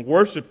and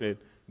worshiping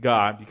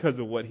God because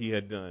of what he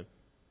had done.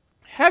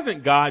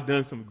 Hasn't God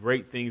done some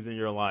great things in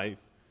your life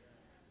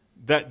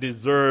that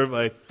deserve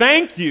a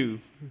thank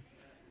you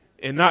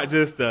and not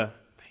just a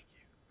thank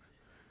you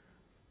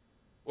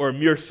or a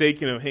mere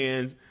shaking of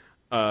hands?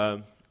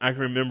 I can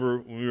remember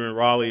when we were in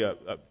Raleigh,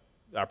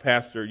 our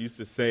pastor used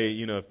to say,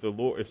 if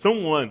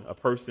a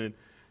person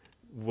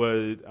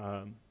would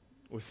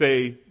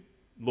say,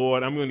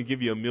 Lord, I'm going to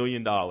give you $1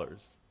 million,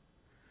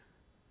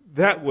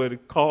 that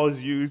would cause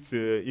you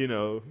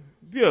to,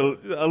 be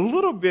a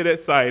little bit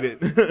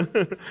excited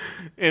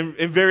and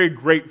very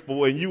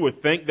grateful, and you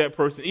would thank that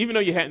person, even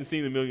though you hadn't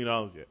seen the $1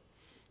 million yet.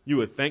 You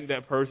would thank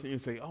that person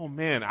and say, oh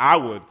man, I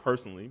would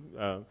personally,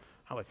 I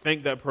would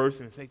thank that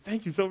person and say,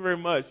 thank you so very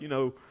much,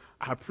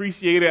 I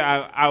appreciate it.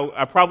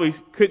 I probably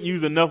couldn't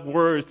use enough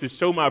words to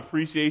show my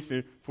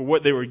appreciation for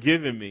what they were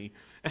giving me.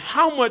 And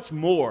how much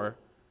more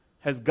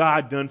has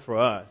God done for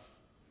us?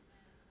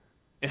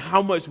 And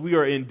how much we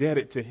are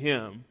indebted to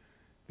him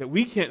that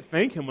we can't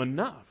thank him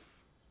enough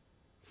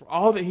for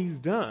all that he's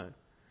done.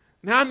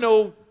 Now, I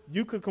know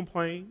you could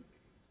complain.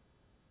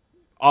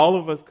 All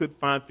of us could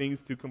find things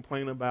to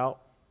complain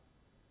about.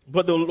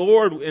 But the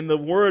Lord and the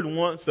Word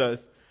wants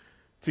us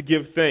to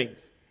give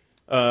thanks.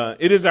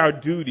 It is our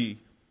duty.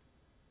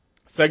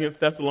 2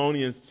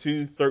 Thessalonians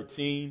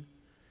 2:13,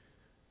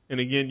 And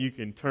again, you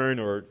can turn,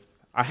 or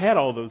I had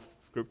all those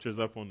scriptures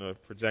up on the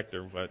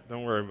projector, but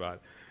don't worry about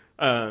it.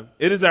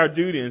 It is our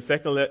duty in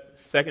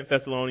 2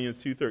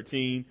 Thessalonians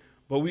 2:13,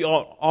 but we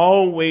ought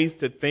always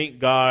to thank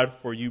God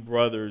for you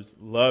brothers,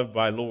 loved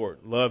by the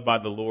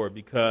Lord,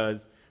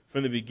 because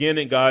from the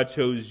beginning God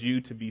chose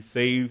you to be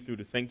saved through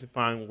the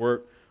sanctifying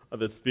work of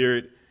the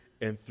Spirit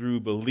and through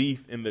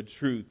belief in the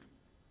truth.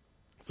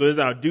 So it is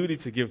our duty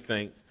to give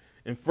thanks.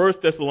 In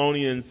 1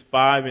 Thessalonians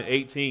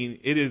 5:18,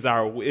 it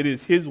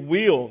is His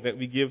will that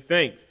we give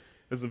thanks.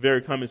 It's a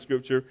very common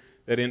scripture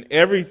that in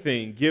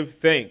everything give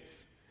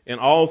thanks in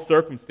all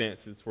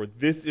circumstances, for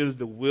this is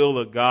the will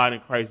of God in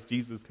Christ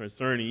Jesus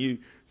concerning you.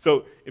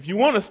 So if you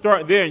want to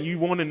start there and you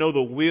want to know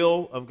the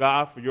will of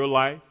God for your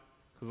life,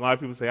 because a lot of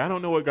people say, I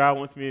don't know what God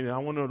wants me to do, I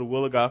want to know the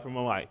will of God for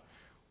my life.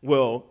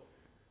 Well,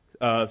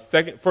 1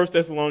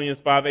 Thessalonians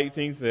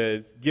 5:18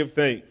 says, give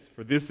thanks,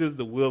 for this is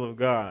the will of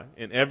God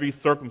in every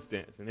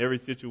circumstance, in every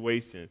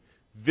situation.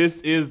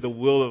 This is the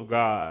will of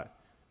God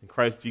in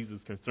Christ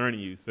Jesus concerning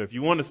you. So if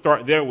you want to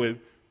start there with,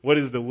 what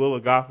is the will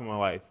of God for my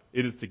life?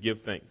 It is to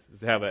give thanks.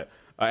 It's to have an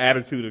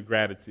attitude of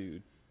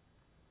gratitude.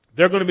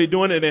 They're going to be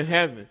doing it in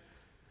heaven.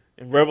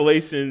 In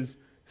Revelations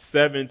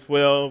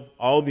 7:12,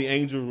 all the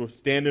angels were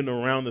standing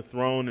around the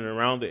throne and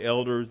around the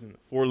elders and the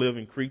four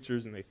living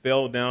creatures, and they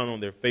fell down on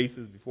their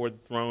faces before the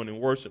throne and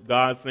worshiped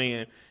God,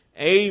 saying,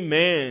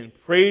 Amen.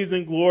 Praise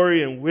and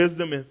glory and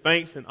wisdom and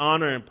thanks and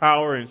honor and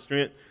power and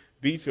strength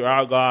be to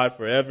our God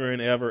forever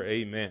and ever.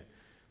 Amen.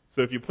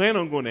 So if you plan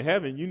on going to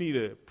heaven, you need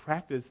to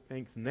practice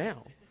thanks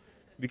now.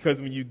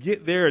 Because when you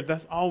get there,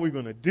 that's all we're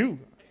going to do,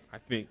 I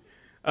think.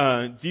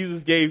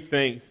 Jesus gave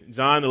thanks,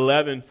 John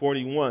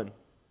 11:41.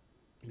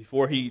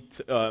 Before he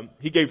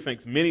gave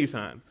thanks many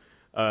times,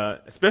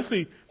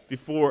 especially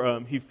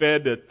before he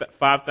fed the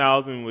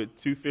 5,000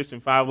 with 2 fish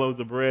and 5 loaves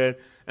of bread.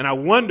 And I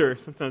wonder,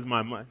 sometimes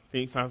my mind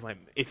thinks, I was like,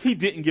 if he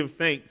didn't give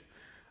thanks,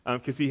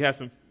 if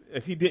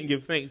he didn't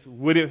give thanks,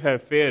 would it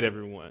have fed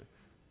everyone?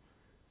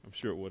 I'm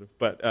sure it would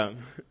have.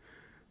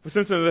 But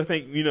sometimes I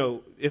think,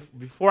 if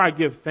before I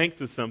give thanks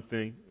to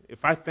something,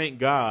 if I thank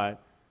God,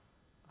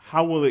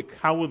 how will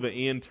the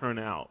end turn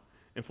out?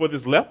 And for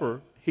this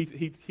leper,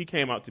 he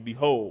came out to be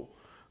whole.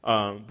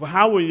 But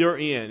how will your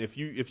end, if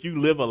you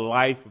live a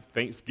life of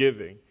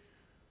thanksgiving,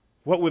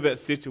 what would that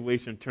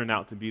situation turn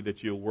out to be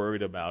that you're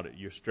worried about it,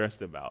 you're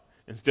stressed about?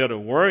 Instead of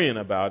worrying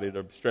about it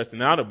or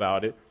stressing out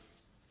about it,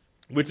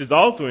 which is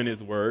also in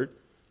His Word.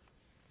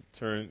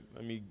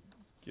 Let me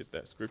get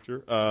that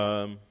scripture.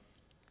 I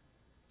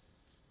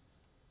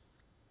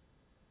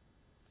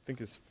think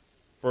it's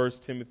 1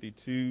 Timothy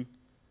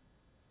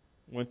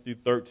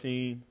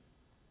 2:1-13.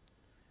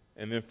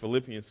 And then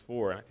Philippians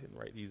 4, I didn't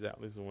write these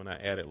out. This is the one I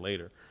added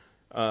later.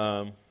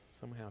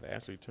 Somehow to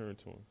actually turn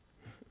to them.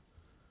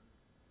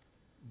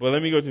 But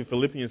let me go to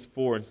Philippians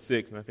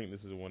 4:6, and I think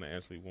this is the one I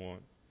actually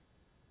want.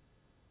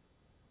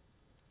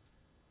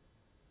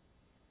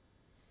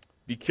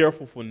 Be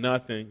careful for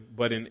nothing,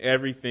 but in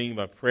everything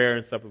by prayer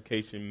and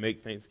supplication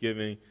make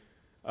thanksgiving.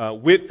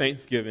 With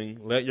thanksgiving,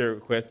 let your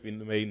requests be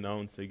made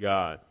known to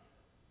God.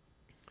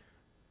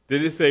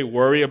 Did it say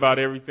worry about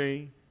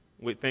everything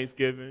with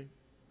thanksgiving?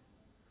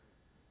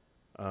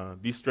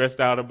 Be stressed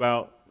out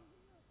about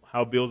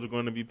how bills are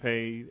going to be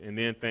paid and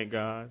then thank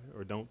God,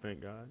 or don't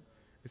thank God.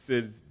 It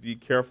says be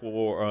careful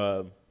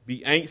or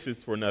be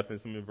anxious for nothing.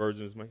 Some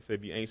versions might say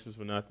be anxious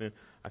for nothing.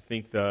 I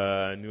think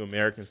the New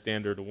American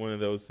Standard, or one of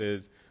those,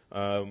 says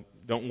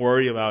don't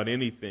worry about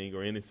anything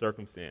or any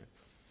circumstance.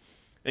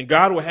 And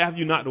God will have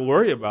you not to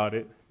worry about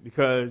it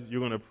because you're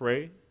going to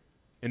pray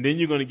and then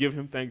you're going to give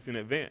Him thanks in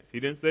advance.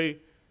 He didn't say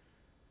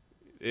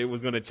it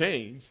was going to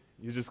change.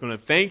 You're just going to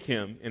thank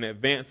Him in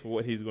advance for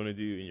what He's going to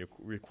do, and your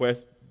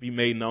request be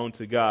made known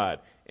to God.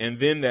 And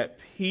then that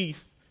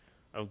peace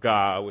of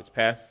God, which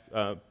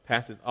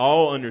passes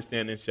all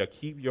understanding, shall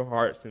keep your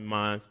hearts and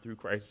minds through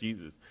Christ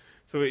Jesus.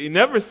 So it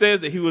never says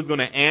that He was going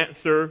to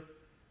answer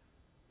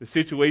the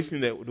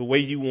situation the way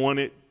you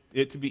wanted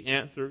it to be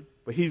answered,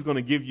 but He's going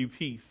to give you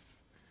peace.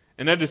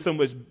 And that is so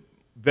much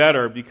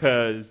better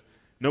because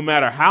no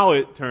matter how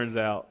it turns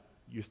out,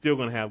 you're still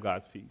going to have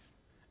God's peace.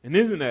 And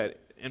isn't that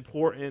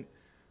important?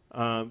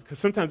 Because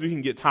sometimes we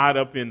can get tied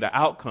up in the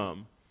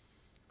outcome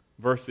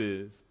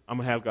versus I'm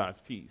going to have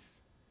God's peace.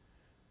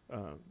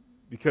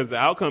 Because the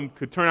outcome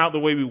could turn out the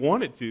way we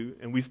want it to,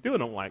 and we still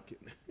don't like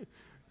it.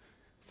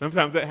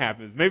 Sometimes that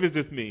happens. Maybe it's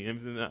just me,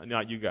 and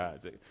not you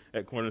guys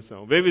at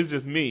Cornerstone. Maybe it's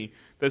just me,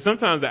 that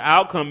sometimes the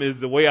outcome is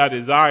the way I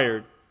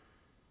desired,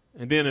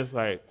 and then it's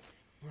like,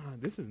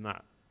 this is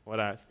not what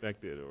I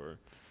expected, or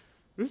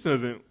this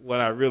isn't what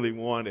I really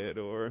wanted,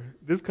 or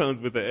this comes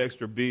with an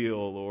extra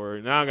bill, or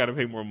now I got to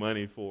pay more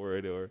money for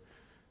it,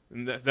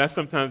 and that's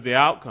sometimes the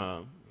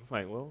outcome. It's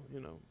like, well,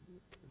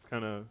 it's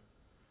kind of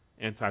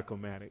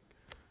anticlimactic.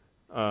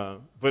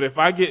 But if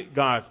I get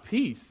God's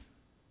peace,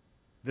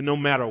 then no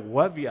matter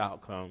what the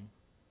outcome,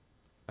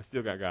 I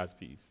still got God's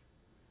peace.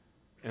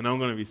 And I'm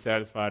going to be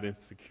satisfied and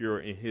secure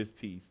in His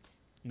peace,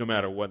 no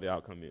matter what the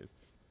outcome is.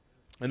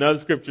 Another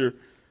scripture,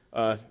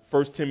 1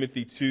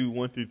 Timothy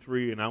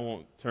 2:1-3, and I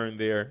won't turn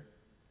there.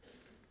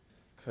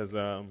 because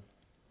I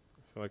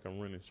feel like I'm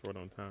running short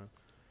on time.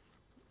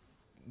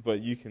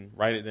 But you can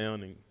write it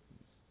down and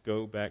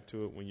go back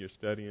to it when you're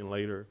studying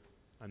later.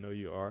 I know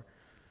you are.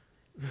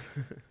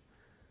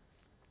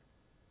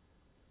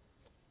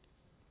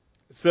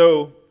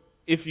 So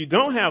if you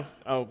don't have,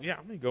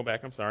 let me go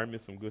back. I'm sorry, I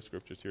missed some good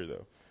scriptures here,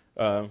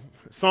 though.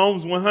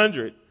 Psalms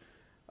 100,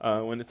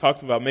 when it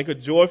talks about make a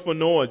joyful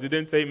noise, it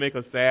didn't say make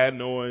a sad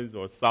noise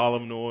or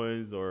solemn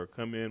noise or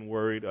come in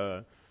worried,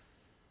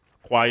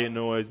 quiet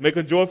noise. Make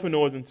a joyful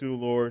noise unto the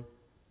Lord.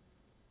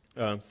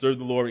 Serve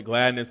the Lord with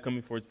gladness,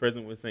 coming for his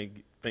presence with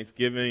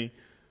thanksgiving,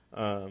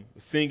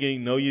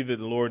 singing, know ye that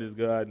the Lord is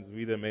God, and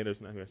we that made us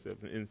not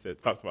ourselves. And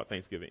it talks about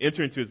thanksgiving.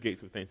 Enter into his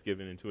gates with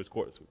thanksgiving, into his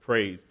courts with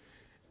praise.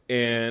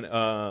 And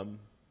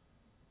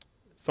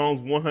Psalms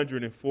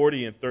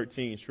 140 and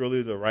 13,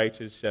 surely the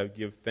righteous shall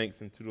give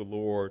thanks unto the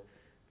Lord,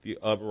 the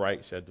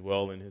upright shall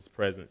dwell in his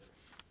presence.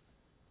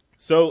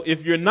 So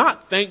if you're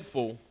not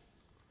thankful,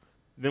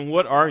 then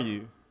what are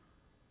you?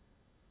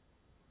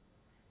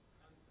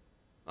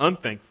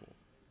 Unthankful.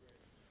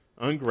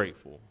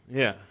 Ungrateful.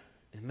 Yeah.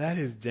 And that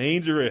is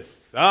dangerous.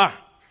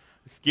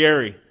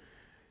 Scary.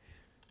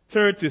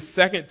 Turn to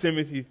 2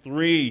 Timothy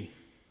 3,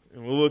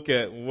 and we'll look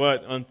at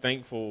what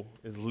unthankful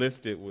is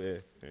listed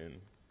with. And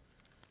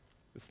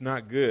it's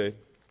not good.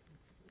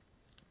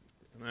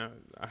 And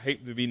I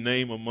hate to be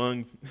named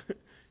among,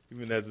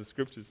 even as the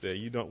scripture says,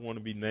 you don't want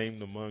to be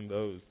named among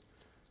those.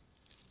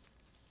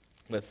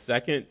 But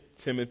 2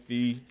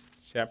 Timothy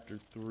chapter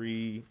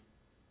 3,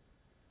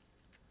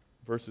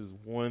 verses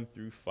 1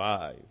 through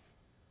 5.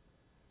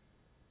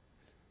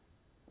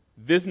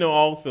 This know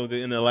also that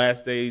in the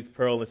last days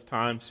perilous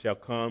times shall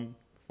come,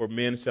 for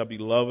men shall be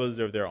lovers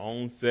of their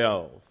own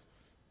selves,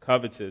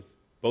 covetous,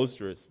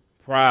 boisterous,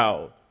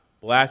 proud,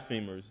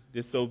 blasphemers,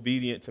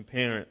 disobedient to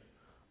parents,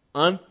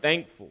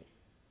 unthankful,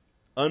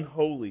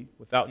 unholy,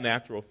 without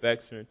natural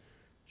affection,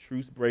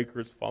 truce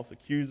breakers, false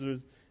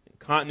accusers,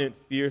 incontinent,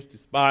 fierce,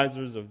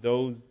 despisers of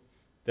those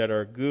that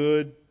are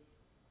good,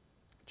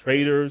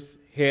 traitors,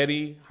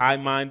 heady,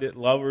 high-minded,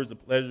 lovers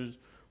of pleasures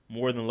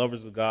more than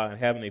lovers of God, and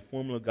having a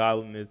form of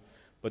godliness,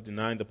 but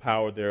denying the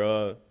power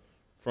thereof.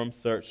 From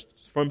such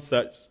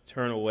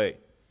turn away.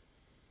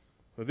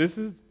 So this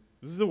is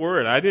a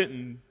word. I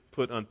didn't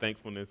put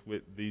unthankfulness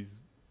with these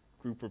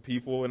group of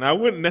people, and I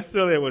wouldn't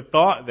necessarily have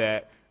thought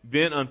that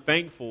being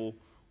unthankful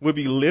would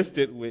be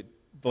listed with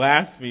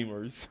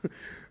blasphemers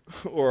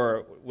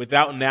or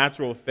without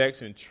natural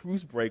affection,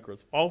 truce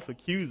breakers, false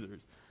accusers.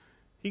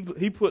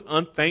 He put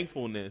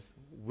unthankfulness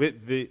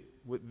with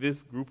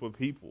this group of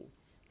people.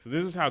 So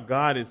this is how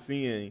God is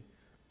seeing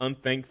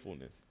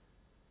unthankfulness.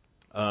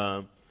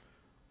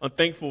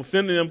 Unthankful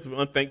synonyms of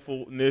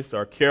unthankfulness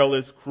are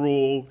careless,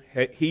 cruel,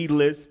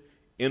 heedless,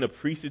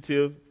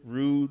 inappreciative,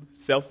 rude,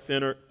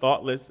 self-centered,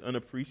 thoughtless,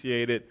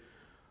 unappreciated,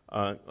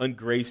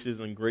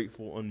 ungracious,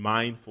 ungrateful,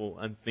 unmindful,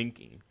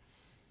 unthinking.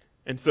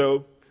 And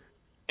so,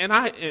 if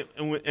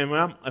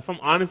I'm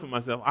honest with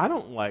myself, I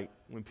don't like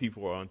when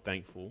people are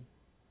unthankful,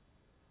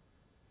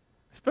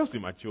 especially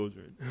my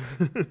children.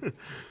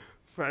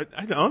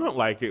 I don't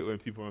like it when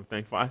people are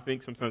unthankful. I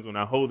think sometimes when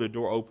I hold the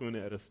door open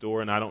at a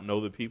store and I don't know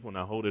the people and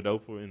I hold it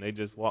open and they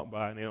just walk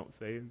by and they don't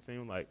say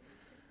anything, I'm like,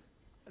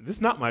 this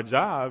is not my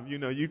job.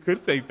 You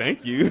could say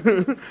thank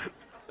you.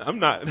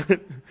 I'm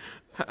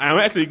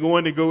actually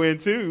going to go in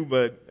too,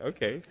 but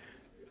okay.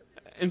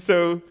 And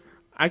so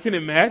I can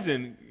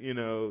imagine,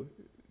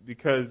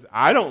 because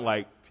I don't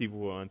like people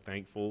who are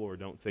unthankful or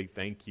don't say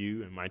thank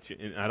you, and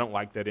I don't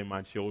like that in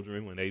my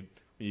children when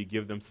you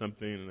give them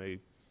something and they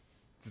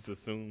just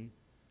assume,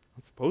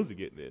 I'm supposed to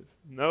get this.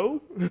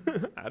 No,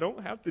 I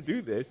don't have to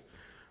do this.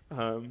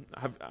 I'm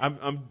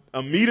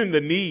meeting the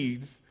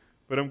needs,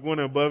 but I'm going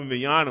above and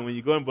beyond. And when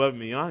you go above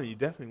and beyond, you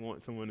definitely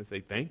want someone to say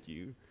thank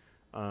you,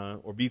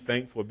 or be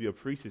thankful, or be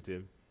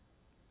appreciative.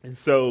 And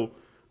so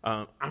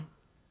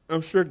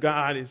I'm sure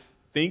God is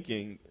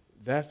thinking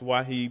that's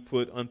why he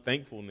put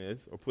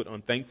unthankfulness or put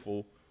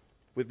unthankful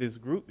with this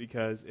group,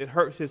 because it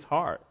hurts his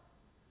heart.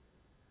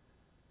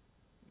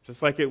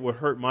 Just like it would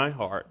hurt my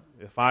heart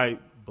if I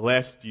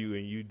blessed you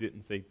and you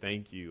didn't say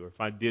thank you, or if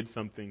I did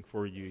something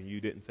for you and you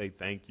didn't say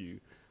thank you,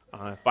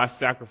 if I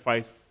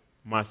sacrificed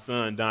my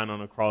son dying on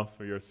the cross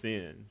for your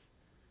sins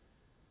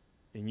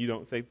and you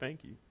don't say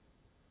thank you.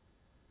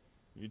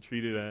 You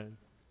treat it as,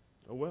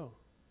 oh well,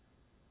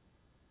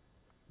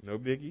 no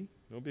biggie,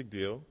 no big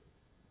deal.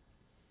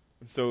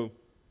 And so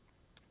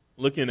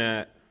looking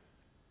at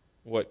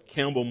what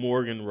Campbell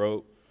Morgan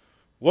wrote,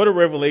 what a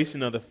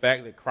revelation of the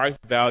fact that Christ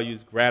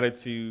values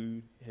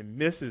gratitude and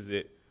misses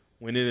it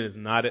when it is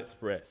not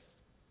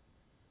expressed.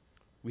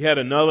 We had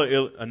another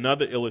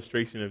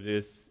illustration of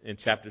this in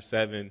chapter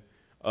 7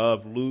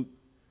 of Luke,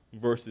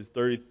 verses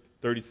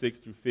 36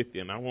 through 50,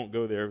 and I won't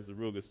go there. It was a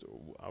real good story.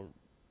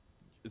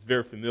 It's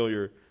very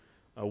familiar.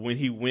 When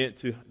he went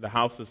to the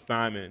house of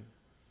Simon,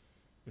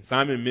 and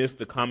Simon missed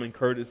the common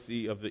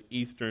courtesy of the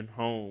Eastern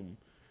home.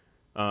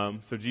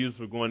 So Jesus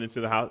was going into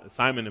the house.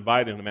 Simon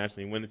invited him,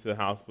 actually. He went into the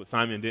house, but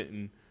Simon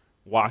didn't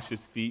wash his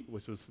feet,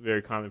 which was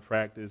very common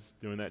practice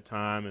during that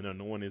time, and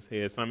anoint his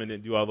head. Simon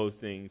didn't do all those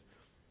things.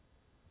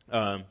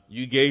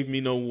 You gave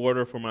me no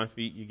water for my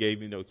feet. You gave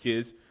me no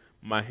kiss.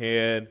 My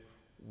head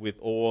with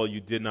oil you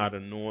did not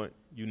anoint.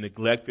 You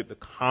neglected the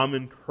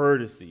common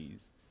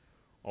courtesies.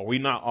 Are we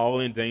not all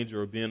in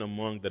danger of being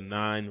among the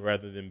 9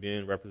 rather than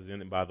being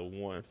represented by the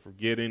 1,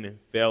 forgetting and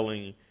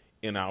failing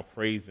in our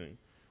praising?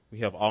 We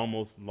have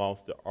almost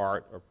lost the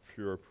art of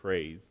pure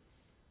praise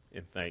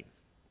and thanks.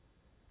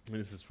 And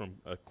this is from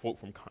a quote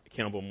from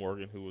Campbell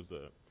Morgan, who was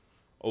an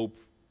old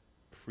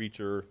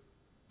preacher.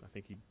 I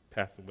think he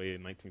passed away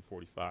in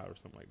 1945 or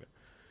something like that.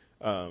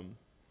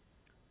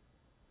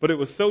 But it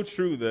was so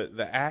true, that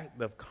the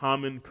act of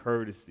common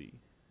courtesy.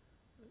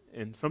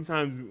 And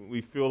sometimes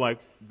we feel like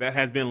that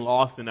has been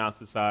lost in our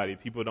society.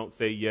 People don't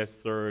say yes,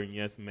 sir, and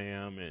yes,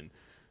 ma'am, and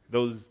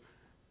those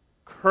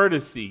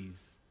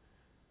courtesies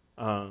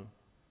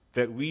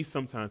that we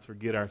sometimes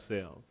forget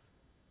ourselves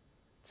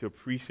to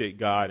appreciate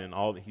God and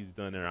all that he's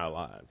done in our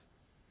lives.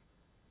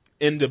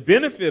 And the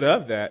benefit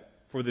of that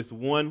for this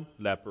one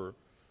leper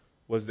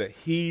was that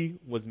he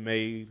was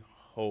made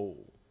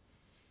whole.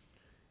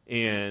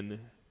 And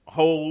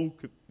whole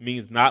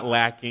means not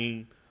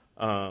lacking,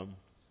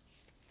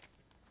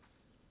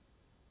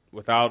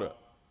 without a,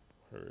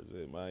 where is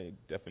it, my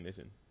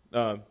definition?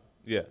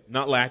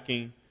 Not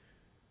lacking,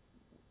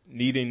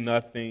 needing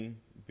nothing,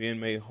 being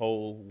made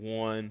whole,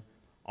 one.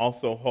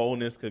 Also,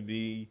 wholeness could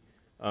be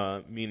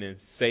meaning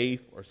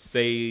safe or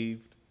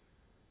saved,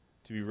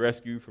 to be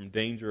rescued from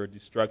danger or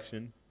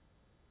destruction.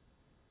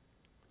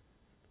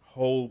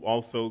 Whole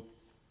also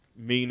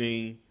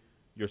meaning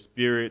your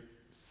spirit,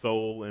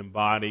 soul, and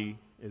body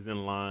is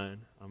in line.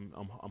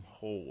 I'm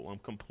whole. I'm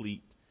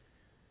complete.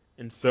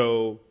 And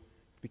so,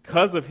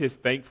 because of his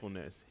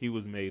thankfulness, he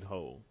was made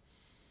whole.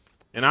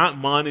 And I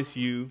admonish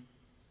you,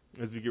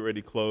 as we get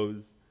ready to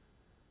close,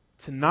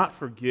 to not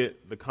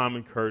forget the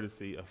common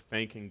courtesy of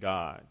thanking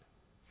God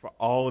for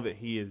all that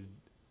he has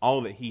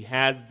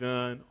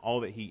done,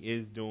 all that he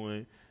is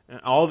doing, and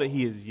all that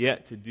he is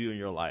yet to do in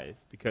your life.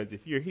 Because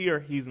if you're here,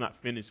 he's not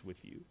finished with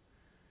you.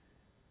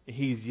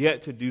 He's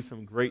yet to do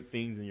some great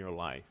things in your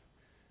life.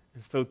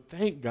 And so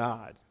thank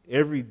God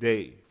every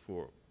day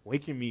for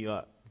waking me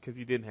up, because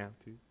he didn't have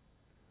to.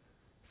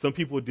 Some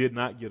people did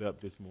not get up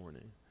this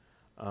morning.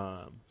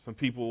 Some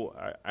people,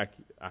 I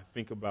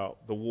think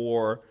about the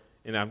war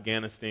in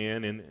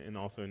Afghanistan and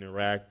also in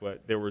Iraq,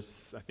 but there were,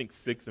 I think,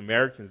 6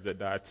 Americans that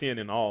died, 10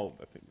 in all.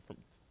 I think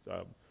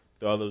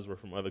the others were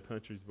from other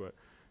countries, but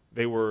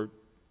they were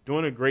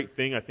doing a great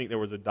thing. I think there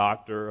was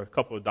a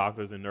couple of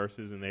doctors and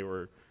nurses, and they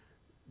were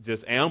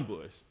just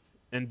ambushed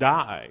and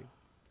died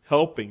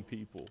helping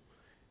people.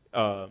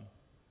 So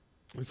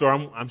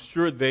I'm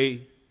sure their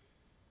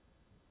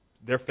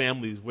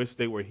families wish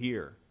they were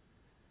here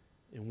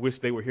and wish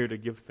they were here to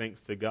give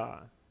thanks to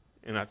God.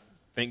 And I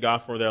thank God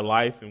for their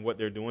life and what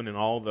they're doing, and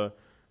all the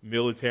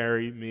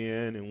military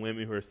men and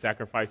women who are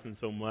sacrificing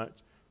so much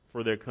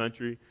for their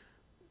country.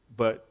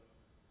 But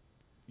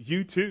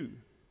you too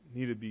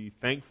need to be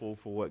thankful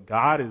for what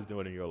God is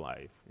doing in your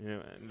life. You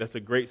know, that's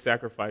a great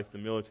sacrifice the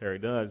military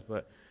does,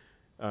 but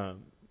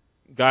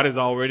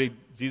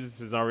Jesus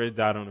has already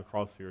died on the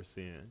cross for your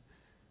sin.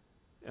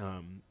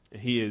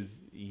 He is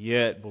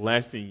yet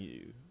blessing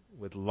you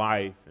with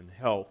life and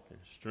health and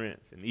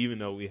strength. And even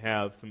though we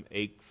have some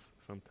aches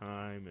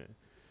sometime, and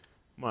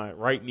my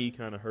right knee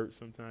kind of hurts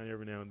sometime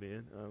every now and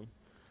then,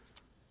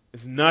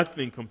 it's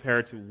nothing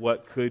compared to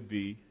what could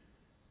be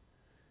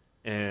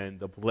and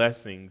the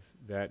blessings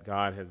that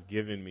God has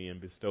given me and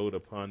bestowed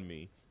upon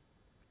me.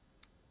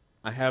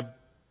 I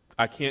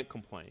can't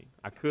complain.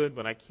 I could,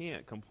 but I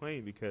can't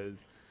complain, because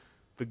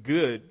the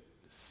good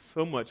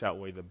so much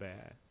outweigh the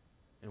bad.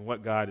 And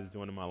what God is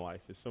doing in my life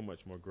is so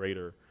much more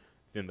greater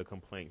than the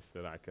complaints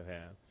that I could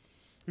have.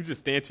 You just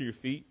stand to your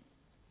feet.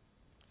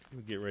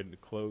 We'll get ready to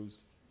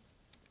close.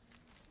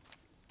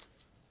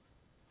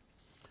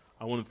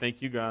 I want to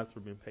thank you guys for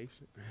being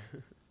patient.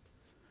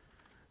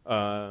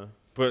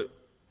 But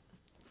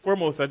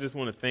foremost, I just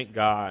want to thank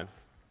God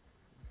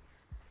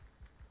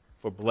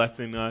for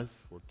blessing us,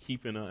 for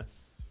keeping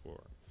us,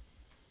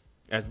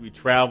 as we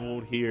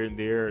traveled here and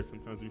there.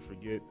 Sometimes we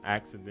forget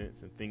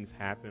accidents and things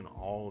happen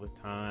all the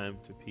time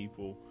to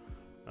people.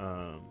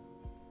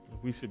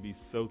 We should be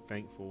so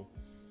thankful.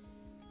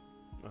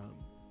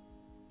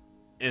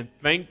 And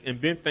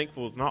being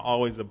thankful is not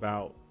always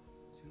about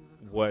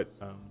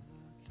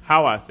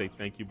how I say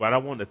thank you, but I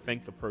want to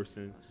thank the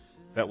person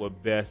that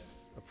would best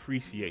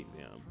appreciate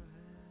them.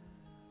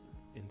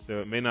 And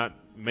so it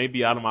may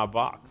be out of my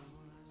box.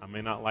 I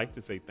may not like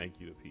to say thank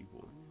you to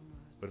people.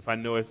 But if I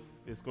know if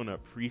it's going to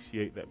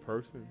appreciate that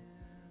person,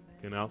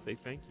 then I'll say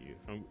thank you.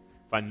 If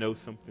I know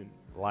something,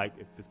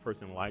 if this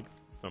person likes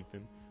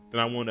something,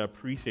 then I want to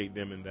appreciate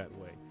them in that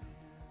way.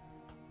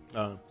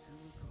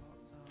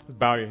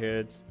 Bow your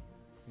heads.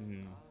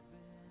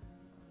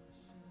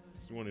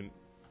 Just want to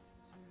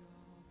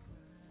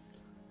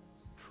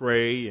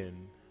pray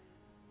and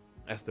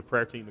ask the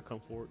prayer team to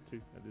come forward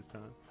too at this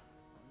time.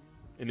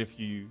 And if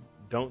you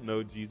don't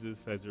know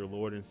Jesus as your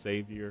Lord and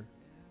Savior,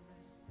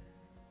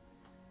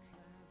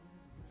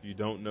 If you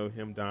don't know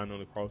him dying on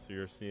the cross for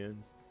your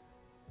sins,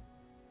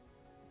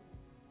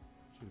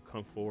 you to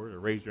come forward or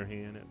raise your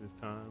hand at this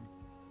time.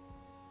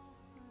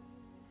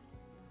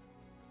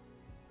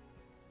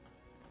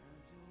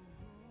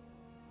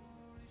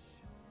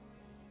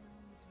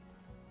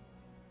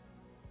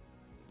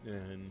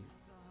 And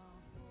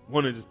I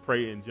want to just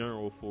pray in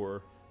general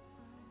for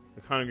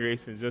the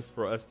congregation, just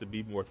for us to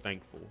be more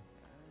thankful.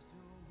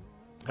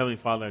 Heavenly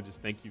Father, I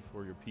just thank you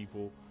for your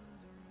people.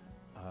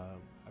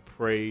 I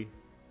pray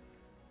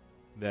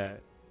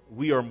that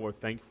we are more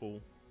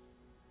thankful,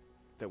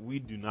 that we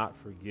do not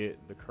forget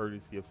the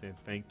courtesy of saying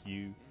thank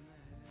you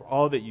for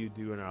all that you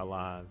do in our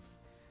lives,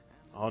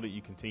 all that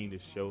you continue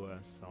to show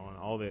us,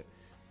 all that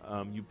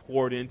you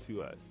poured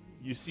into us.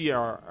 You see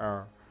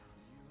our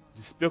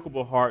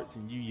despicable hearts,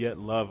 and you yet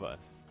love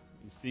us.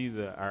 You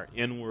see our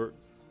inward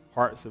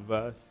parts of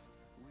us,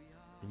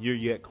 and you're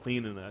yet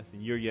cleaning us,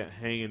 and you're yet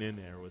hanging in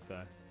there with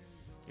us.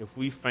 If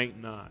we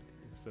faint not.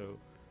 So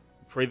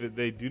pray that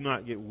they do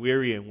not get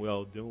weary in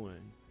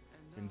well-doing,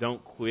 and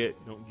don't quit,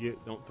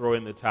 don't throw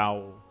in the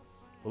towel.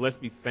 But let's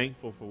be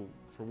thankful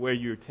for where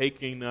you're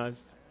taking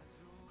us,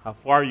 how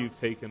far you've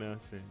taken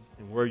us,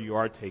 and where you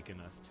are taking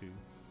us to.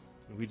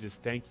 And we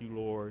just thank you,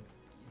 Lord.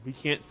 We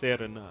can't say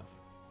it enough.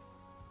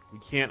 We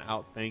can't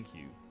out-thank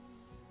you.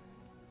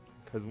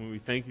 Because when we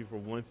thank you for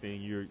one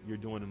thing, you're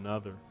doing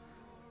another.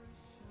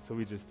 So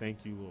we just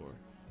thank you, Lord,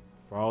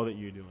 for all that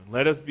you're doing.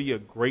 Let us be a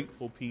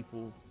grateful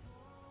people.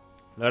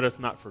 Let us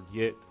not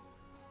forget.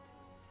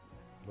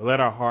 But let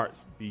our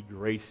hearts be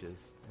gracious.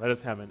 Let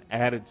us have an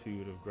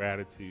attitude of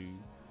gratitude.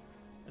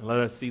 And let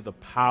us see the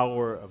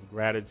power of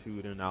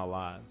gratitude in our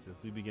lives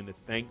as we begin to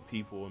thank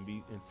people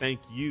and thank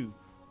you,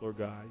 Lord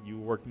God. You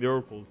work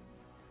miracles.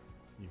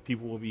 Your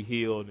people will be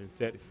healed and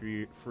set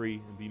free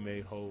and be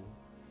made whole.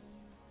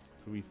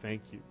 So we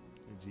thank you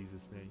in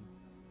Jesus' name.